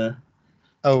sort of.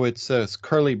 Oh, it's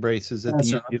curly braces at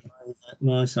the end.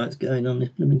 My site's going on the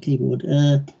blooming keyboard.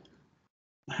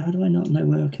 How do I not know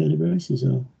where curly braces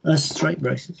are? Straight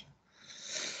braces.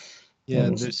 Yeah,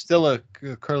 there's still a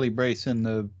curly brace in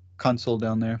the console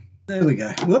down there. There we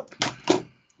go. Whoop.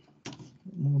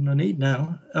 More than I need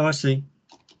now. Oh, I see.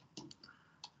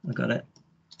 I got it.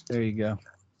 There you go.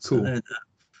 Cool. So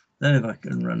then if I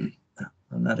can run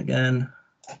that again,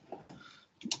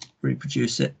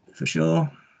 reproduce it for sure.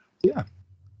 Yeah.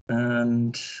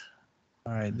 And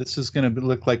all right, this is going to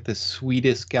look like the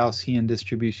sweetest Gaussian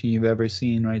distribution you've ever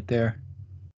seen right there.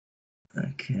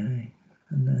 Okay,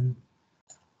 and then.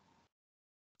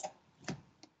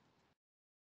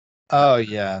 Oh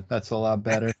yeah, that's a lot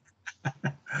better.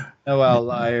 No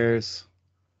outliers.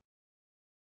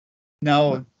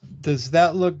 Now, does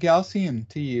that look Gaussian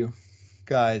to you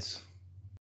guys?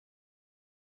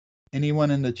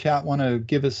 Anyone in the chat want to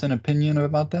give us an opinion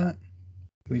about that?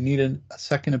 Do we need a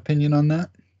second opinion on that?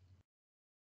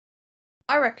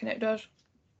 I reckon it does.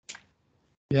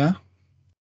 Yeah?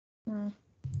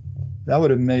 That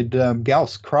would have made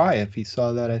Gauss cry if he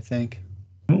saw that, I think.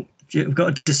 Oh, we've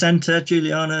got a dissenter.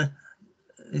 Juliana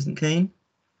isn't keen.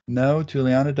 No,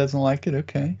 Juliana doesn't like it.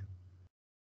 Okay.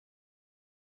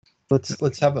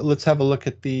 Let's have a look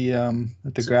at the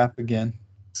graph again.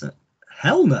 So,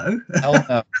 hell no. Hell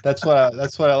no. That's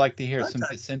what I like to hear. Some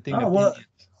dissenting opinions. Well,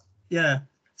 yeah.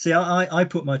 See, I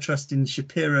put my trust in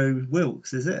Shapiro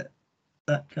Wilkes. Is it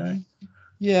that guy?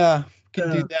 Yeah,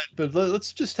 can do that, but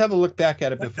let's just have a look back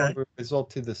at it before Okay. we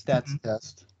result to the stats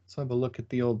test. Let's have a look at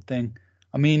the old thing.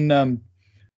 I mean,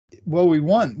 what we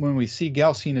want when we see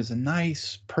Gaussian is a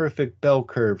nice, perfect bell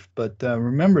curve. But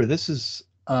remember, this is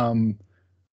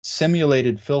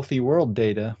simulated filthy world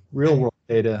data, real world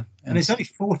data. And it's only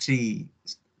 40.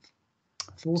 It's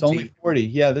only 40.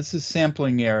 Yeah, this is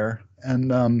sampling error.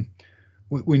 And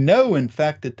we know, in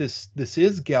fact, that this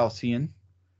is Gaussian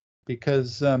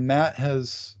because Matt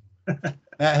has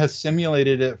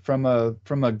simulated it from a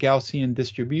Gaussian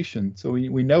distribution. So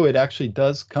we know it actually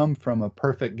does come from a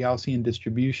perfect Gaussian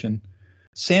distribution.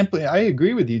 Sampling, I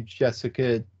agree with you,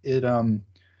 Jessica. It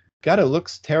God, it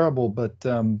looks terrible, but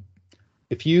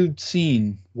if you'd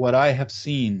seen what I have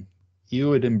seen, you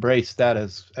would embrace that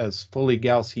as fully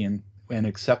Gaussian and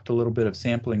accept a little bit of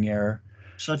sampling error.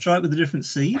 Should I try it with a different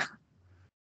seed?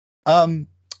 You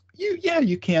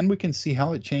can. We can see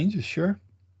how it changes, sure.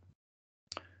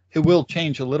 It will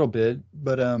change a little bit,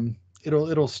 but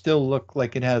it'll still look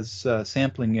like it has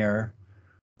sampling error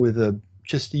with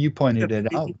just you pointed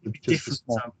it out. With just a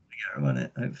small sampling error, won't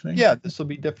it? Hopefully. Yeah, this will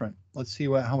be different. Let's see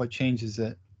how it changes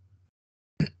it.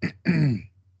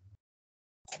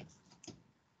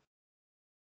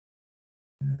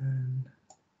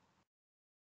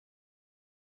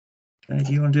 Okay,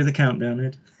 do you want to do the countdown,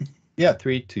 Ed? Yeah,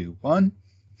 3, 2, 1.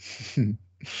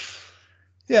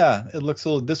 Yeah, it looks a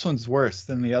little. This one's worse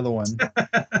than the other one.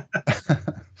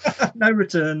 No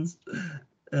returns.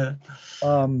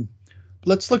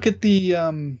 Let's look at the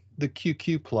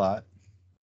QQ plot.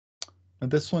 Now,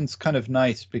 this one's kind of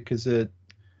nice because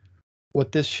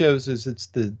what this shows is it's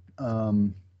the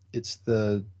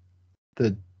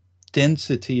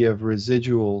density of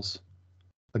residuals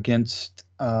against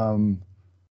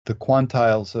the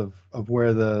quantiles of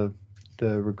where the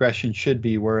regression should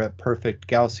be. We're at perfect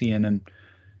Gaussian, and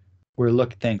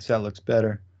thanks, that looks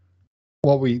better.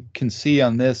 What we can see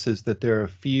on this is that there are a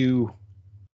few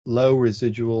low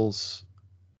residuals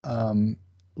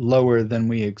lower than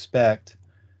we expect,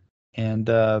 and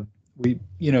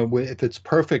if it's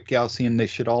perfect Gaussian, they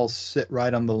should all sit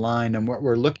right on the line, and what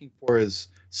we're looking for is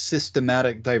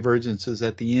systematic divergences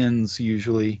at the ends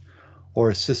usually,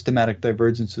 or systematic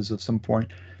divergences of some point.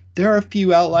 There are a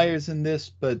few outliers in this,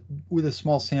 but with a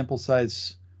small sample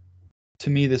size, to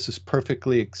me, this is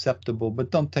perfectly acceptable, but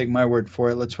don't take my word for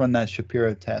it. Let's run that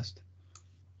Shapiro test.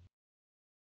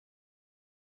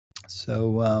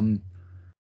 So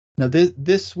now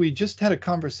this we just had a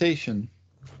conversation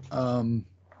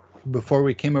before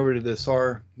we came over to this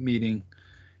R meeting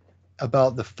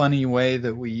about the funny way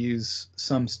that we use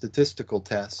some statistical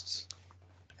tests.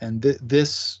 And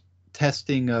this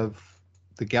testing of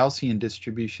the Gaussian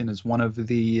distribution is one of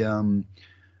the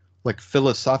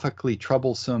philosophically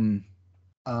troublesome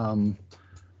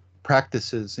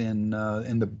practices in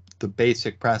the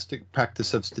basic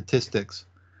practice of statistics.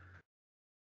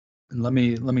 And let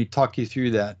me talk you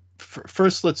through that.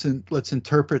 First, let's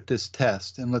interpret this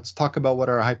test, and let's talk about what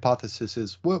our hypothesis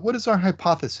is. What is our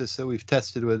hypothesis that we've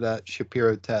tested with that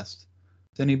Shapiro test?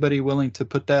 Is anybody willing to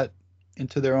put that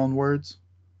into their own words?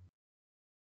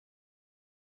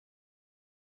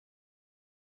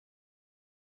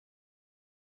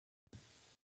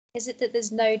 Is it that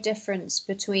there's no difference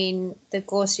between the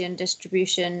Gaussian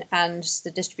distribution and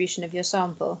the distribution of your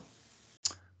sample?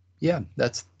 Yeah,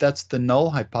 that's the null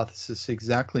hypothesis,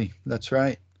 exactly. That's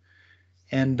right.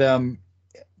 And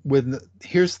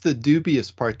here's the dubious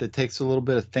part that takes a little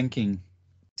bit of thinking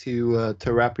to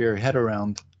wrap your head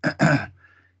around,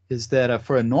 is that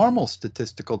for a normal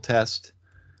statistical test,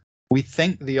 we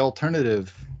think the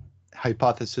alternative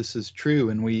hypothesis is true,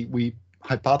 and we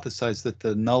hypothesize that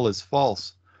the null is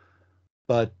false.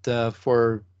 But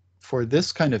for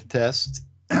this kind of test,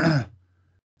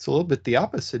 it's a little bit the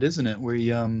opposite, isn't it?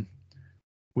 We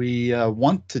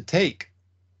want to take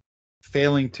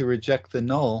failing to reject the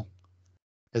null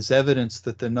as evidence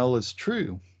that the null is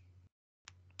true.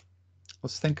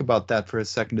 Let's think about that for a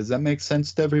second. Does that make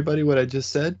sense to everybody, what I just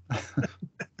said?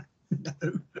 No.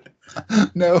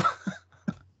 No.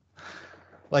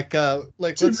 Let's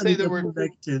say that we're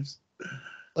negatives.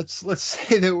 Let's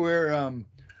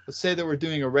say that we're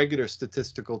doing a regular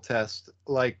statistical test,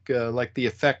 like the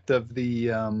effect of the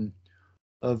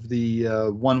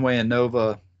one-way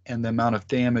ANOVA and the amount of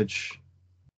damage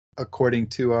according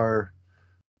to our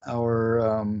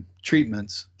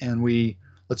treatments, and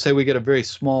let's say we get a very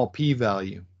small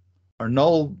p-value. Our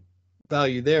null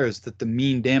value there is that the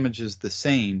mean damage is the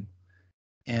same,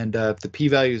 and if the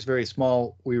p-value is very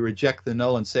small, we reject the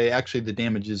null and say actually the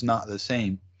damage is not the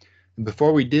same. And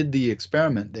before we did the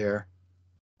experiment there,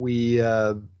 we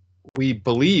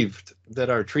believed that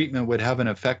our treatment would have an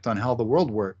effect on how the world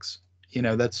works, You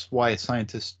know, that's why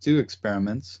scientists do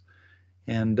experiments.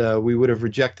 And we would have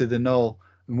rejected the null.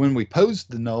 And when we posed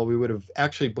the null, we would have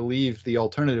actually believed the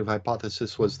alternative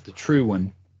hypothesis was the true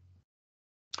one.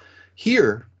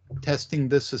 Here, testing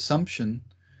this assumption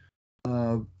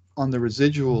on the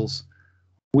residuals,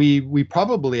 we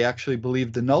probably actually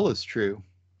believe the null is true.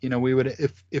 You know, we would,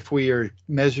 if we are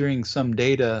measuring some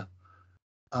data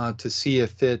to see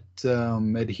if it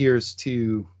adheres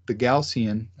to the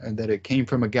Gaussian, and that it came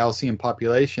from a Gaussian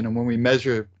population, and when we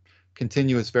measure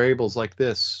continuous variables like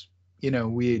this, you know,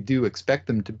 we do expect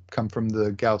them to come from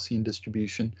the Gaussian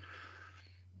distribution.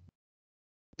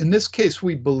 In this case,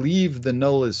 we believe the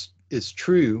null is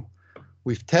true.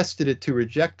 We've tested it to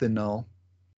reject the null,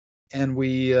 and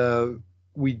we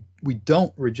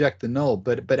don't reject the null,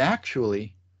 but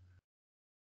actually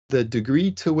the degree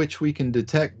to which we can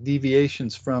detect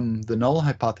deviations from the null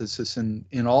hypothesis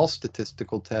in all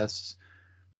statistical tests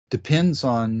depends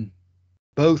on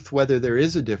both whether there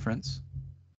is a difference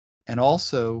and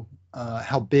also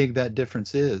how big that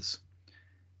difference is.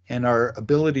 And our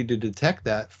ability to detect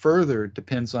that further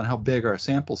depends on how big our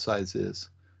sample size is.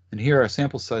 And here our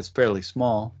sample size is fairly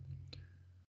small.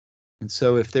 And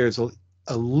so if there's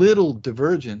a little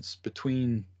divergence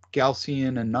between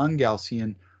Gaussian and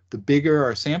non-Gaussian, the bigger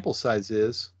our sample size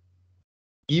is,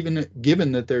 even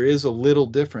given that there is a little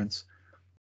difference,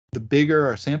 the bigger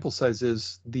our sample size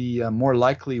is, the more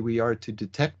likely we are to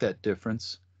detect that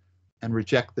difference and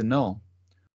reject the null.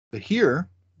 But here,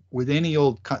 with any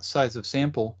old size of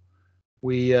sample,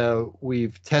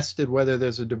 we've tested whether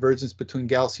there's a divergence between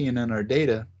Gaussian and our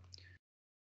data.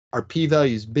 Our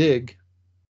p-value is big,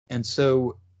 and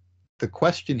so the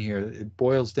question here, it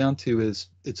boils down to, is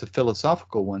it's a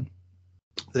philosophical one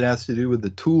that has to do with the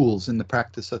tools in the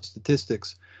practice of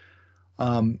statistics.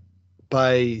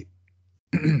 By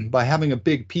having a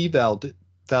big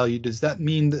p-value, does that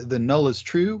mean that the null is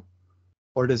true,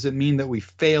 or does it mean that we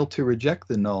fail to reject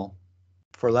the null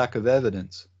for lack of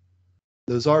evidence?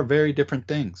 Those are very different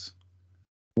things.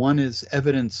 One is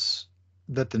evidence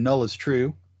that the null is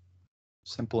true,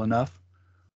 simple enough.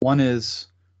 One is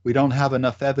we don't have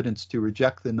enough evidence to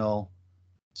reject the null,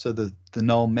 so the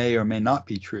null may or may not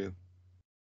be true.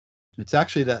 It's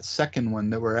actually that second one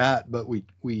that we're at, but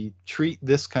we treat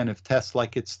this kind of test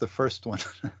like it's the first one.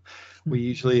 We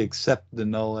usually accept the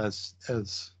null as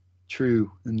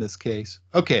true in this case.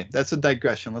 Okay, that's a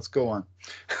digression. Let's go on.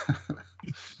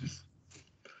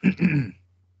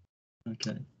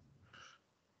 Okay.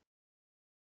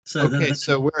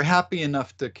 So we're happy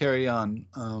enough to carry on.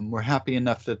 We're happy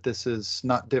enough that this is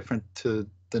not different to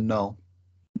the null.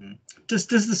 Does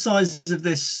the size of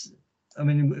this, I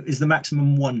mean, is the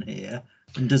maximum 1 here,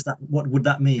 and does that, what would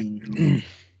that mean?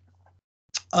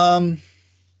 I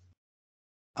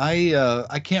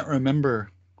can't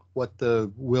remember what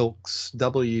the Wilkes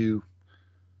W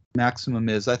maximum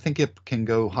is. I think it can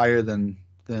go higher than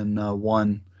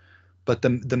 1. But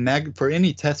the for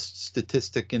any test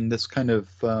statistic in this kind of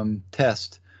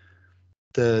test,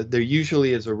 there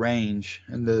usually is a range,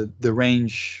 and the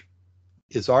range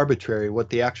is arbitrary. What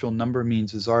the actual number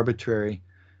means is arbitrary.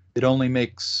 It only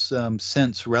makes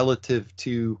sense relative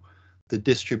to the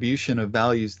distribution of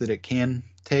values that it can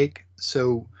take.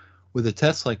 So with a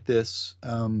test like this,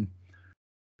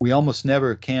 we almost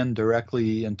never can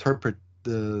directly interpret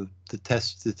the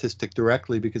test statistic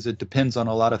directly, because it depends on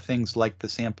a lot of things like the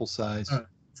sample size. Right.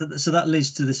 So that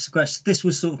leads to this question. This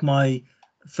was sort of my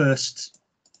first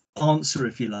answer,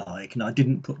 if you like, and I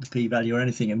didn't put the p-value or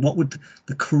anything. And what would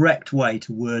the correct way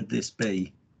to word this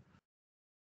be?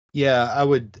 Yeah, I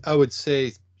would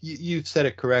say you've said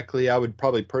it correctly. I would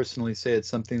probably personally say it's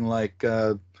something like,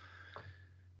 let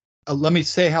me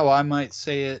say how I might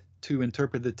say it to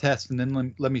interpret the test, and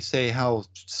then let me say how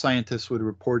scientists would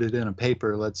report it in a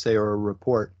paper, let's say, or a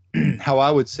report. How I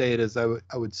would say it is, I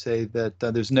would say that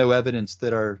there's no evidence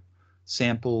that our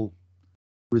sample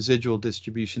residual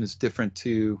distribution is different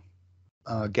to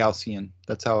Gaussian.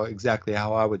 That's exactly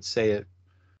how I would say it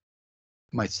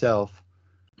myself.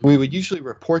 We would usually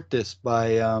report this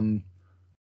by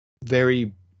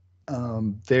very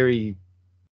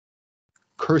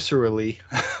cursorily.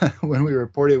 When we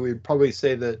report it, we'd probably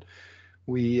say that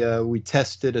we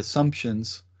tested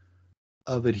assumptions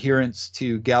of adherence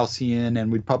to Gaussian,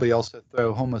 and we'd probably also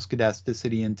throw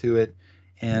homoscedasticity into it,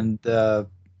 and our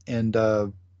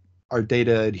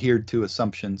data adhered to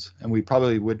assumptions, and we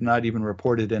probably would not even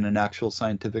report it in an actual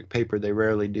scientific paper. They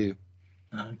rarely do.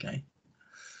 Okay,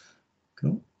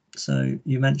 cool. So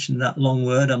you mentioned that long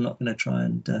word. I'm not going to try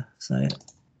and say it.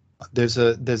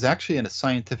 There's actually a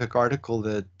scientific article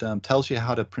that tells you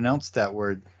how to pronounce that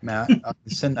word, Matt. I'll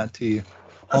send that to you.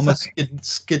 almost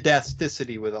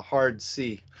skedasticity with a hard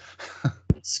C.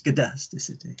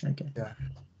 Skedasticity. Okay. Yeah.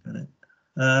 Got it.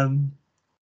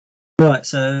 Right.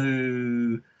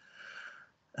 So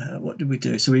what did we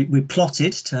do? So we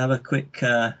plotted to have a quick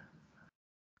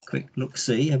look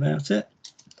see about it,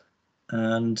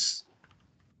 and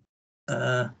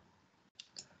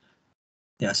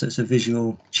yeah, so it's a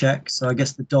visual check. So I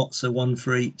guess the dots are one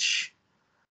for each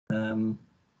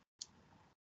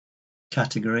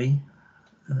category.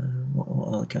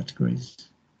 What other categories?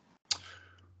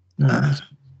 No,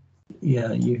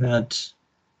 yeah, you had.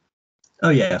 Oh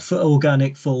yeah, for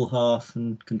organic, full, half,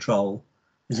 and control.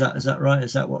 Is that right?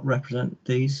 Is that what represent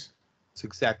these? That's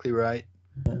exactly right.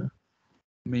 Yeah.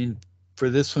 I mean, for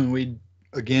this one, we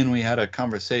had a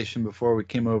conversation before we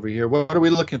came over here. What are we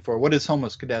looking for? What is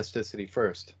homoskedasticity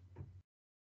first?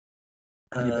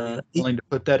 Anybody willing to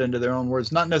put that into their own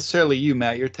words? Not necessarily you,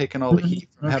 Matt. You're taking all the heat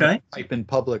from having to type in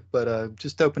public, but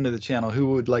just open to the channel. Who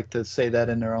would like to say that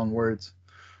in their own words?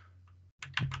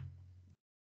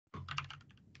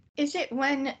 Is it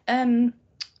when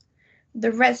the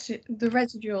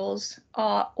residuals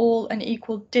are all an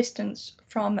equal distance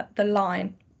from the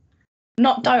line?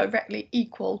 Not directly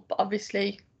equal, but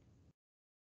obviously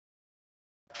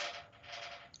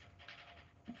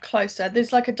closer.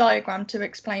 There's like a diagram to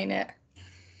explain it.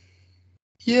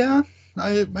 Yeah, I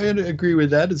agree with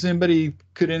that.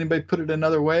 Could anybody put it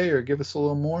another way or give us a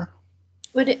little more?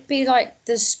 Would it be like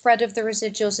the spread of the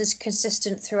residuals is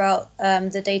consistent throughout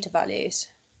the data values?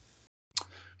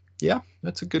 Yeah,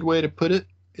 that's a good way to put it.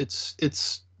 It's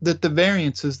that the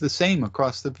variance is the same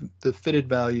across the fitted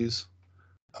values.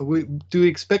 Do we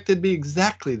expect it to be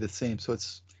exactly the same? So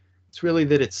it's really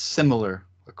that it's similar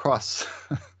across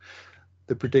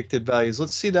the predicted values.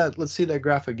 Let's see that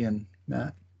graph again,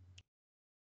 Matt.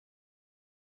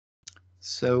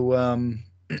 So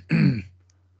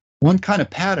one kind of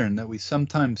pattern that we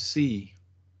sometimes see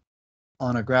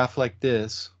on a graph like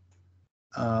this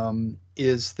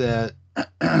is that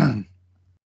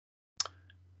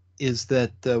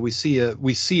we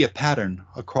see a pattern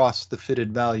across the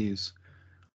fitted values.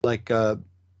 Like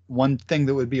one thing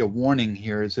that would be a warning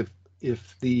here is if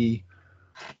the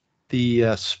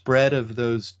spread of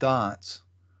those dots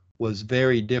was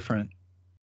very different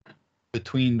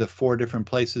between the 4 different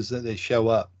places that they show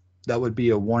up, that would be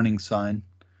a warning sign.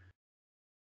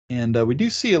 And we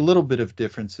do see a little bit of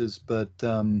differences, but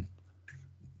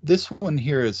this one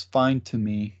here is fine to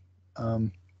me.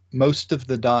 Most of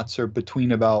the dots are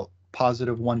between about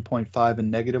positive 1.5 and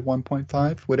negative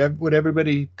 1.5. Would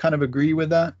everybody kind of agree with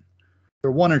that? There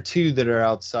are 1 or 2 that are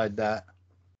outside that.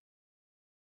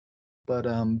 But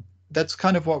that's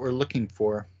kind of what we're looking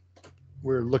for.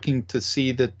 We're looking to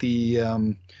see that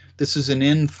this is an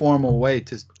informal way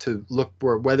to look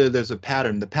for whether there's a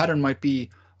pattern. The pattern might be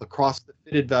across the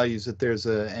fitted values that there's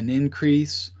an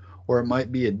increase, or it might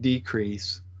be a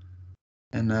decrease.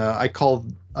 And I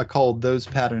called those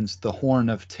patterns the horn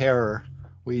of terror.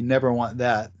 We never want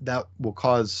that. That will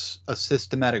cause a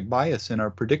systematic bias in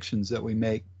our predictions that we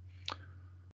make.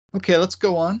 Okay, let's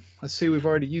go on. I see we've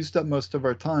already used up most of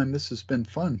our time. This has been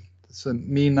fun. So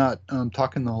me not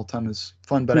talking the whole time is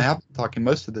fun, but I have been talking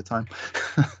most of the time.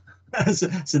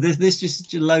 so this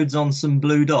just loads on some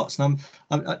blue dots. And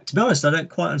to be honest, I don't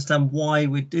quite understand why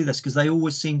we do this, because they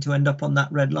always seem to end up on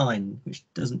that red line, which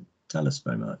doesn't tell us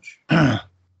very much.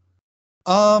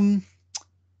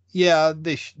 Yeah,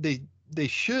 they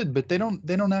should, but they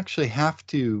don't actually have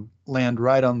to land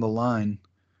right on the line.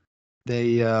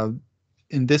 They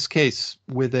in this case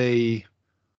with an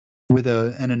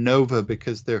ANOVA,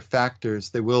 because they're factors,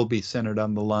 they will be centered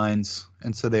on the lines,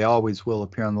 and so they always will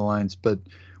appear on the lines. But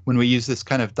when we use this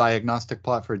kind of diagnostic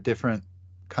plot for different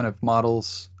kind of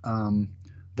models,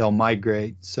 they'll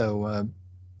migrate. So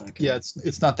okay. Yeah,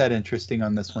 it's not that interesting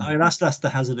on this one. I mean, that's the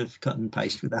hazard of cut and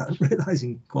paste without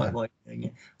realizing quite why you're doing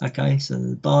it. Okay, so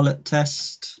the Bartlett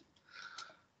test.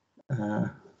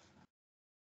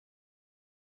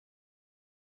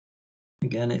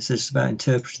 Again, it's just about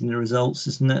interpreting the results,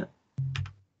 isn't it?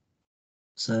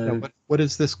 So what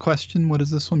is this question? What is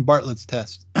this one? Bartlett's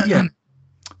test. Yeah.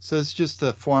 So it's just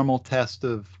a formal test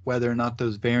of whether or not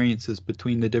those variances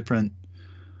between the different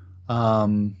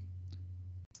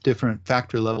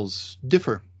factor levels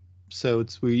differ. So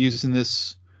we're using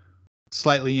this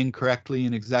slightly incorrectly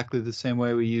in exactly the same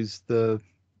way we use the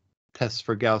tests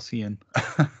for Gaussian.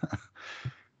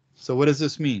 So what does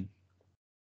this mean?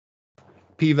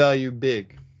 P-value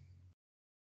big.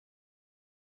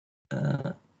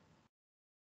 It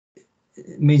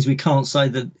means we can't say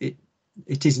that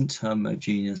it isn't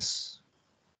homogeneous.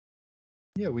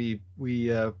 Yeah,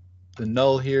 the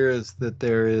null here is that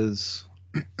there is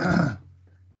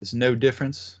There's no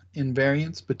difference in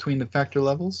variance between the factor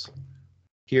levels.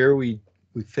 Here we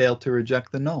fail to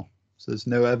reject the null. So there's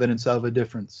no evidence of a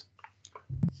difference.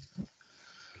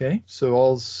 Okay, so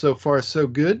all so far so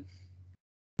good.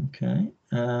 Okay,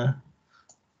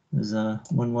 there's a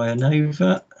one-way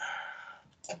ANOVA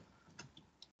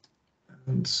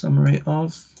and summary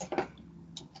of.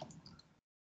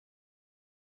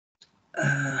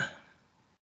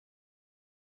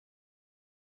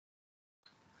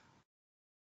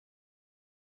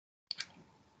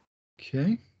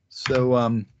 Okay,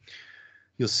 so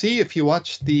you'll see if you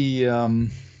watch the, I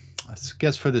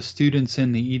guess for the students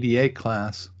in the EDA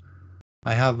class,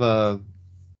 I have a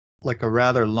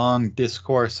rather long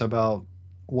discourse about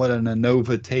what an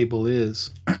ANOVA table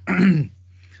is.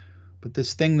 But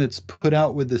this thing that's put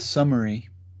out with the summary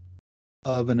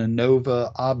of an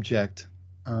ANOVA object,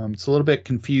 it's a little bit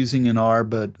confusing in R,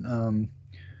 but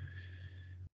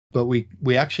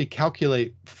we actually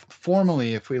calculate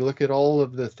formally if we look at all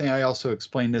of the thing. I also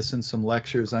explained this in some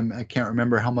lectures. I can't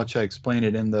remember how much I explained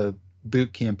it in the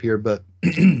boot camp here, but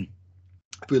if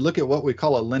we look at what we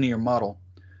call a linear model,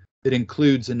 it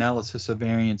includes analysis of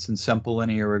variance and simple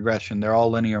linear regression. They're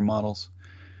all linear models.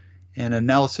 And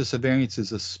analysis of variance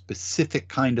is a specific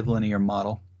kind of linear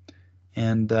model.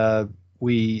 And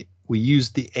we use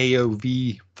the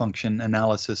AOV function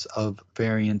analysis of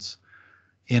variance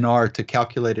in R to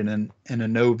calculate it in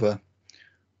ANOVA.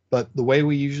 But the way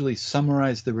we usually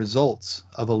summarize the results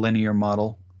of a linear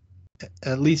model,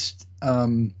 at least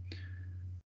the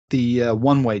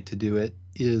one way to do it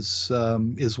is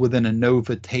within an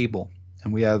ANOVA table.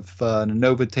 And we have an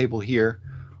ANOVA table here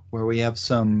where we have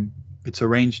some, it's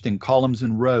arranged in columns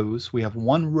and rows. We have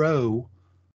one row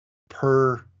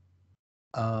per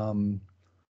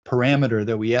parameter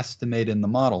that we estimate in the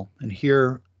model. And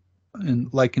here,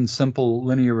 like in simple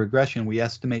linear regression, we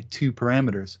estimate two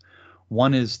parameters.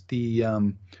 One is the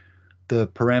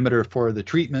parameter for the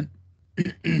treatment,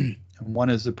 and one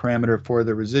is the parameter for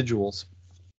the residuals.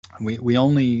 We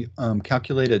only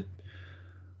calculated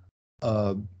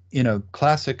in a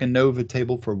classic ANOVA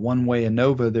table for one-way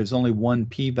ANOVA. There's only one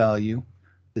p-value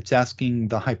that's asking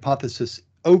the hypothesis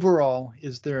overall,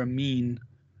 is there a mean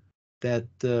that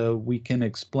we can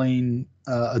explain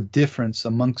a difference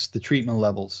amongst the treatment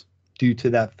levels due to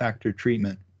that factor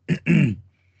treatment.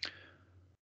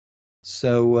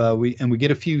 So we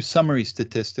get a few summary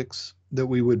statistics that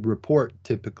we would report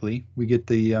typically. We get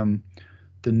the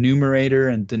numerator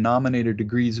and denominator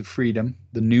degrees of freedom.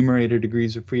 The numerator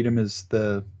degrees of freedom is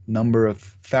the number of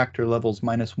factor levels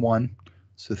minus 1,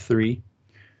 so 3.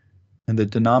 And the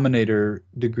denominator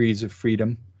degrees of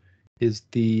freedom is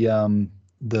the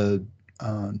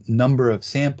number of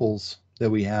samples that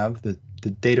we have, the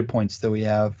data points that we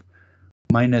have,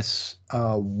 minus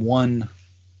 1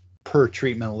 per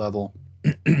treatment level.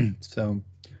 So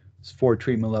it's 4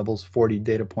 treatment levels, 40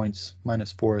 data points,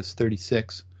 minus 4 is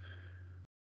 36.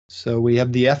 So we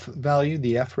have the F value.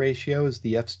 The F ratio is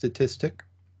the F statistic,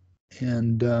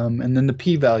 and then the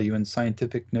P value in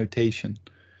scientific notation.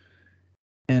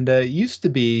 And it used to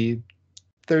be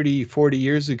 30, 40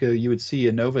 years ago, you would see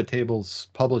ANOVA tables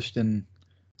published in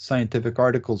scientific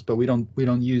articles, but we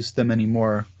don't use them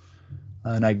anymore.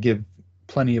 And I give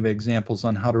plenty of examples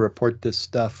on how to report this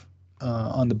stuff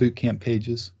on the bootcamp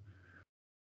pages.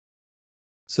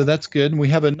 So that's good. And we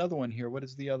have another one here. What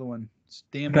is the other one? It's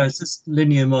damage. Okay, it's this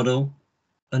linear model,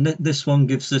 and this one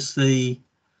gives us the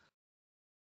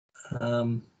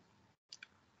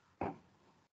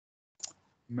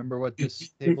remember what this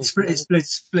table it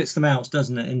splits them out,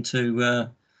 doesn't it, into the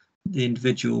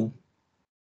individual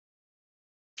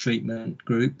treatment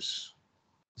groups.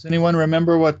 Does anyone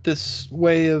remember what this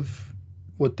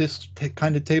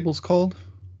kind of table is called?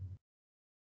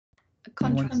 A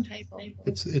contrast table.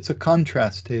 It's a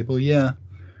contrast table, yeah.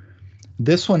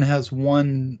 This one has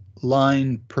one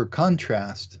line per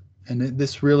contrast, and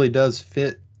this really does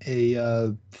fit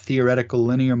a theoretical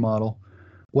linear model.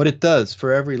 What it does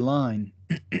for every line,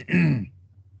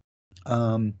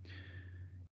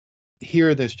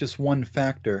 here there's just one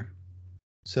factor,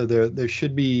 so there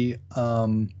should be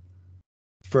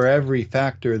for every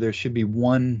factor there should be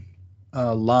one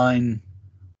line,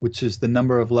 which is the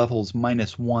number of levels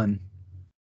minus 1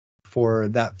 for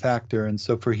that factor. And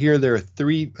so for here there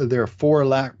are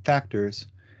 4 factors,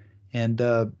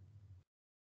 and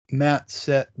Matt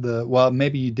set the, well,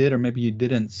 maybe you did or maybe you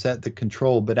didn't set the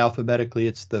control, but alphabetically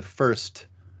it's the first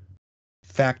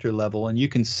factor level, and you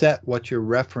can set what your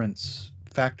reference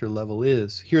factor level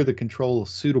is. Here the control is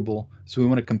suitable, so we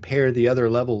want to compare the other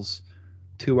levels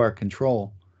to our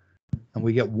control, and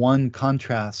we get one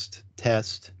contrast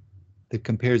test that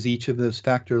compares each of those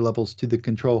factor levels to the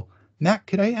control. Matt,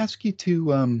 could I ask you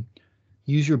to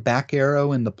use your back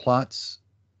arrow in the plots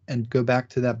and go back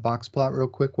to that box plot real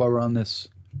quick while we're on this?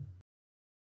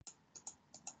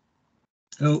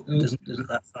 Oh, it doesn't do it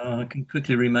that far. I can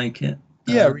quickly remake it.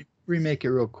 Yeah, remake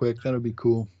it real quick. That'll be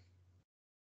cool.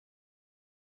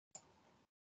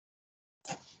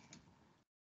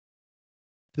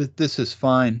 This is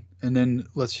fine. And then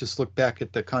let's just look back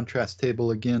at the contrast table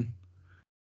again.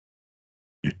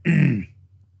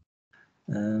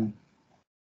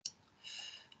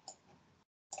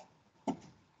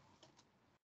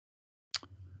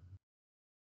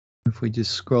 If we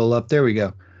just scroll up, there we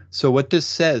go. So what this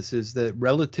says is that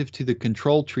relative to the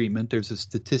control treatment, there's a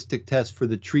statistic test for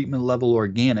the treatment level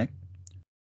organic.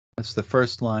 That's the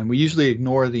first line. We usually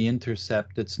ignore the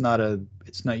intercept. It's not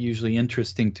usually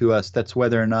interesting to us. That's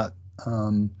whether or not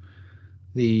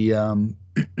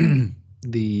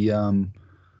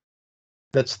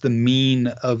that's the mean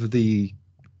of the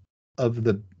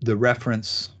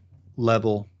reference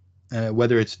level,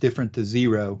 whether it's different to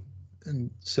 0.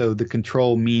 And so the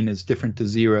control mean is different to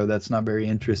 0. That's not very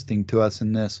interesting to us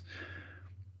in this.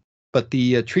 But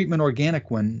the treatment organic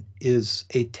one is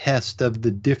a test of the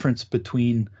difference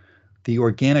between the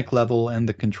organic level and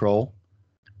the control.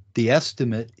 The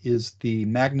estimate is the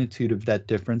magnitude of that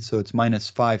difference, so it's minus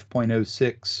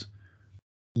 5.06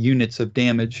 units of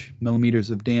damage, millimeters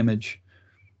of damage.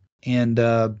 And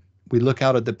we look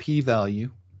out at the p-value,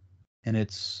 and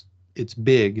it's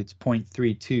big, it's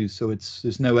 0.32, so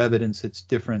there's no evidence it's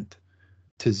different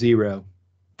to 0,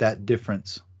 that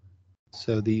difference.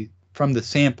 So from the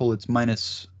sample it's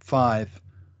minus 5,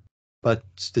 but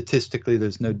statistically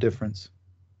there's no difference.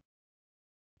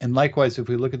 And likewise, if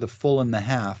we look at the full and the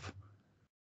half,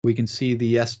 we can see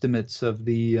the estimates of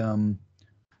the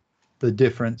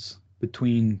difference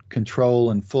between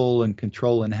control and full and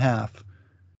control and half,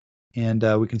 and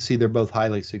we can see they're both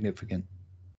highly significant.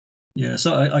 Yeah,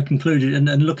 so I concluded,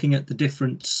 and looking at the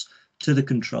difference to the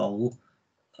control,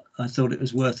 I thought it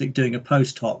was worth it doing a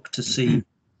post hoc to see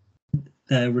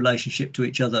their relationship to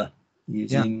each other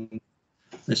using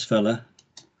this fella.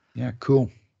 Yeah, cool.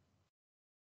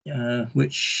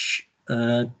 Which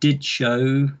did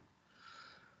show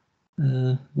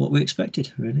what we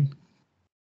expected, really.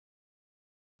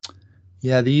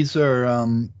 Yeah, these are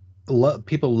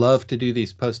people love to do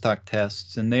these post hoc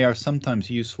tests, and they are sometimes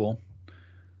useful.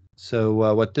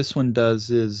 So what this one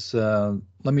does is,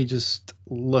 let me just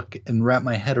look and wrap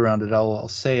my head around it. I'll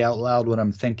say out loud what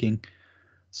I'm thinking.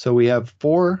 So we have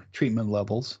 4 treatment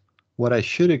levels. What I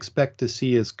should expect to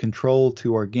see is control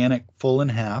to organic full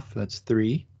and half, that's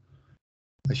 3.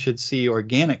 I should see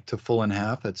organic to full and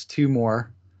half, that's 2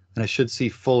 more. And I should see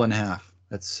full and half,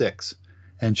 that's 6.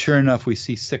 And sure enough, we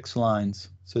see 6 lines.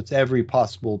 So it's every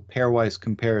possible pairwise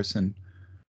comparison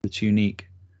that's unique.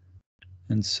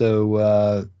 And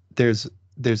so there's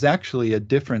actually a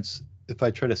difference. If I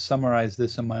try to summarize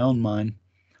this in my own mind,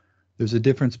 there's a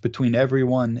difference between every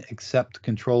one except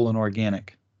control and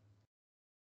organic.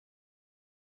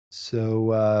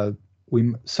 So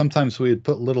sometimes we would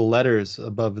put little letters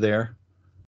above there.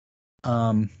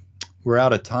 We're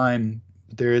out of time.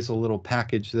 There is a little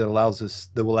package that allows us,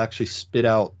 that will actually spit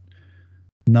out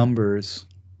numbers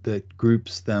that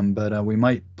groups them, but we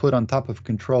might put on top of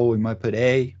control, we might put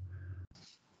A,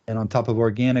 and on top of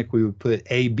organic we would put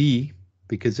AB,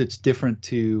 because it's different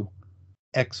to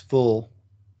X full,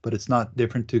 but it's not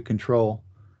different to control.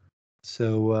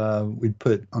 So we'd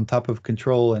put on top of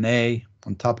control an A,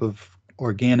 on top of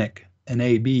organic an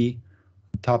AB,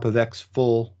 on top of X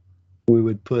full we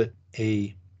would put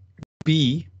a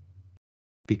B,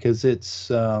 because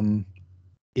it's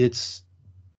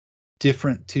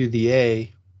different to the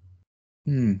A.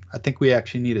 I think we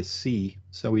actually need a C,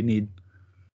 so we need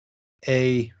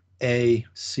A,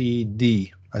 C,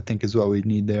 D, I think is what we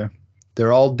need there.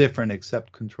 They're all different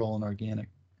except control and organic.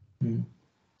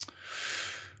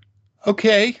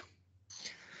 Okay.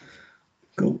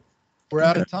 Cool. We're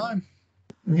out of time.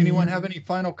 Anyone have any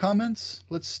final comments?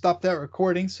 Let's stop that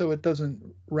recording so it doesn't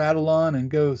rattle on and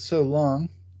go so long.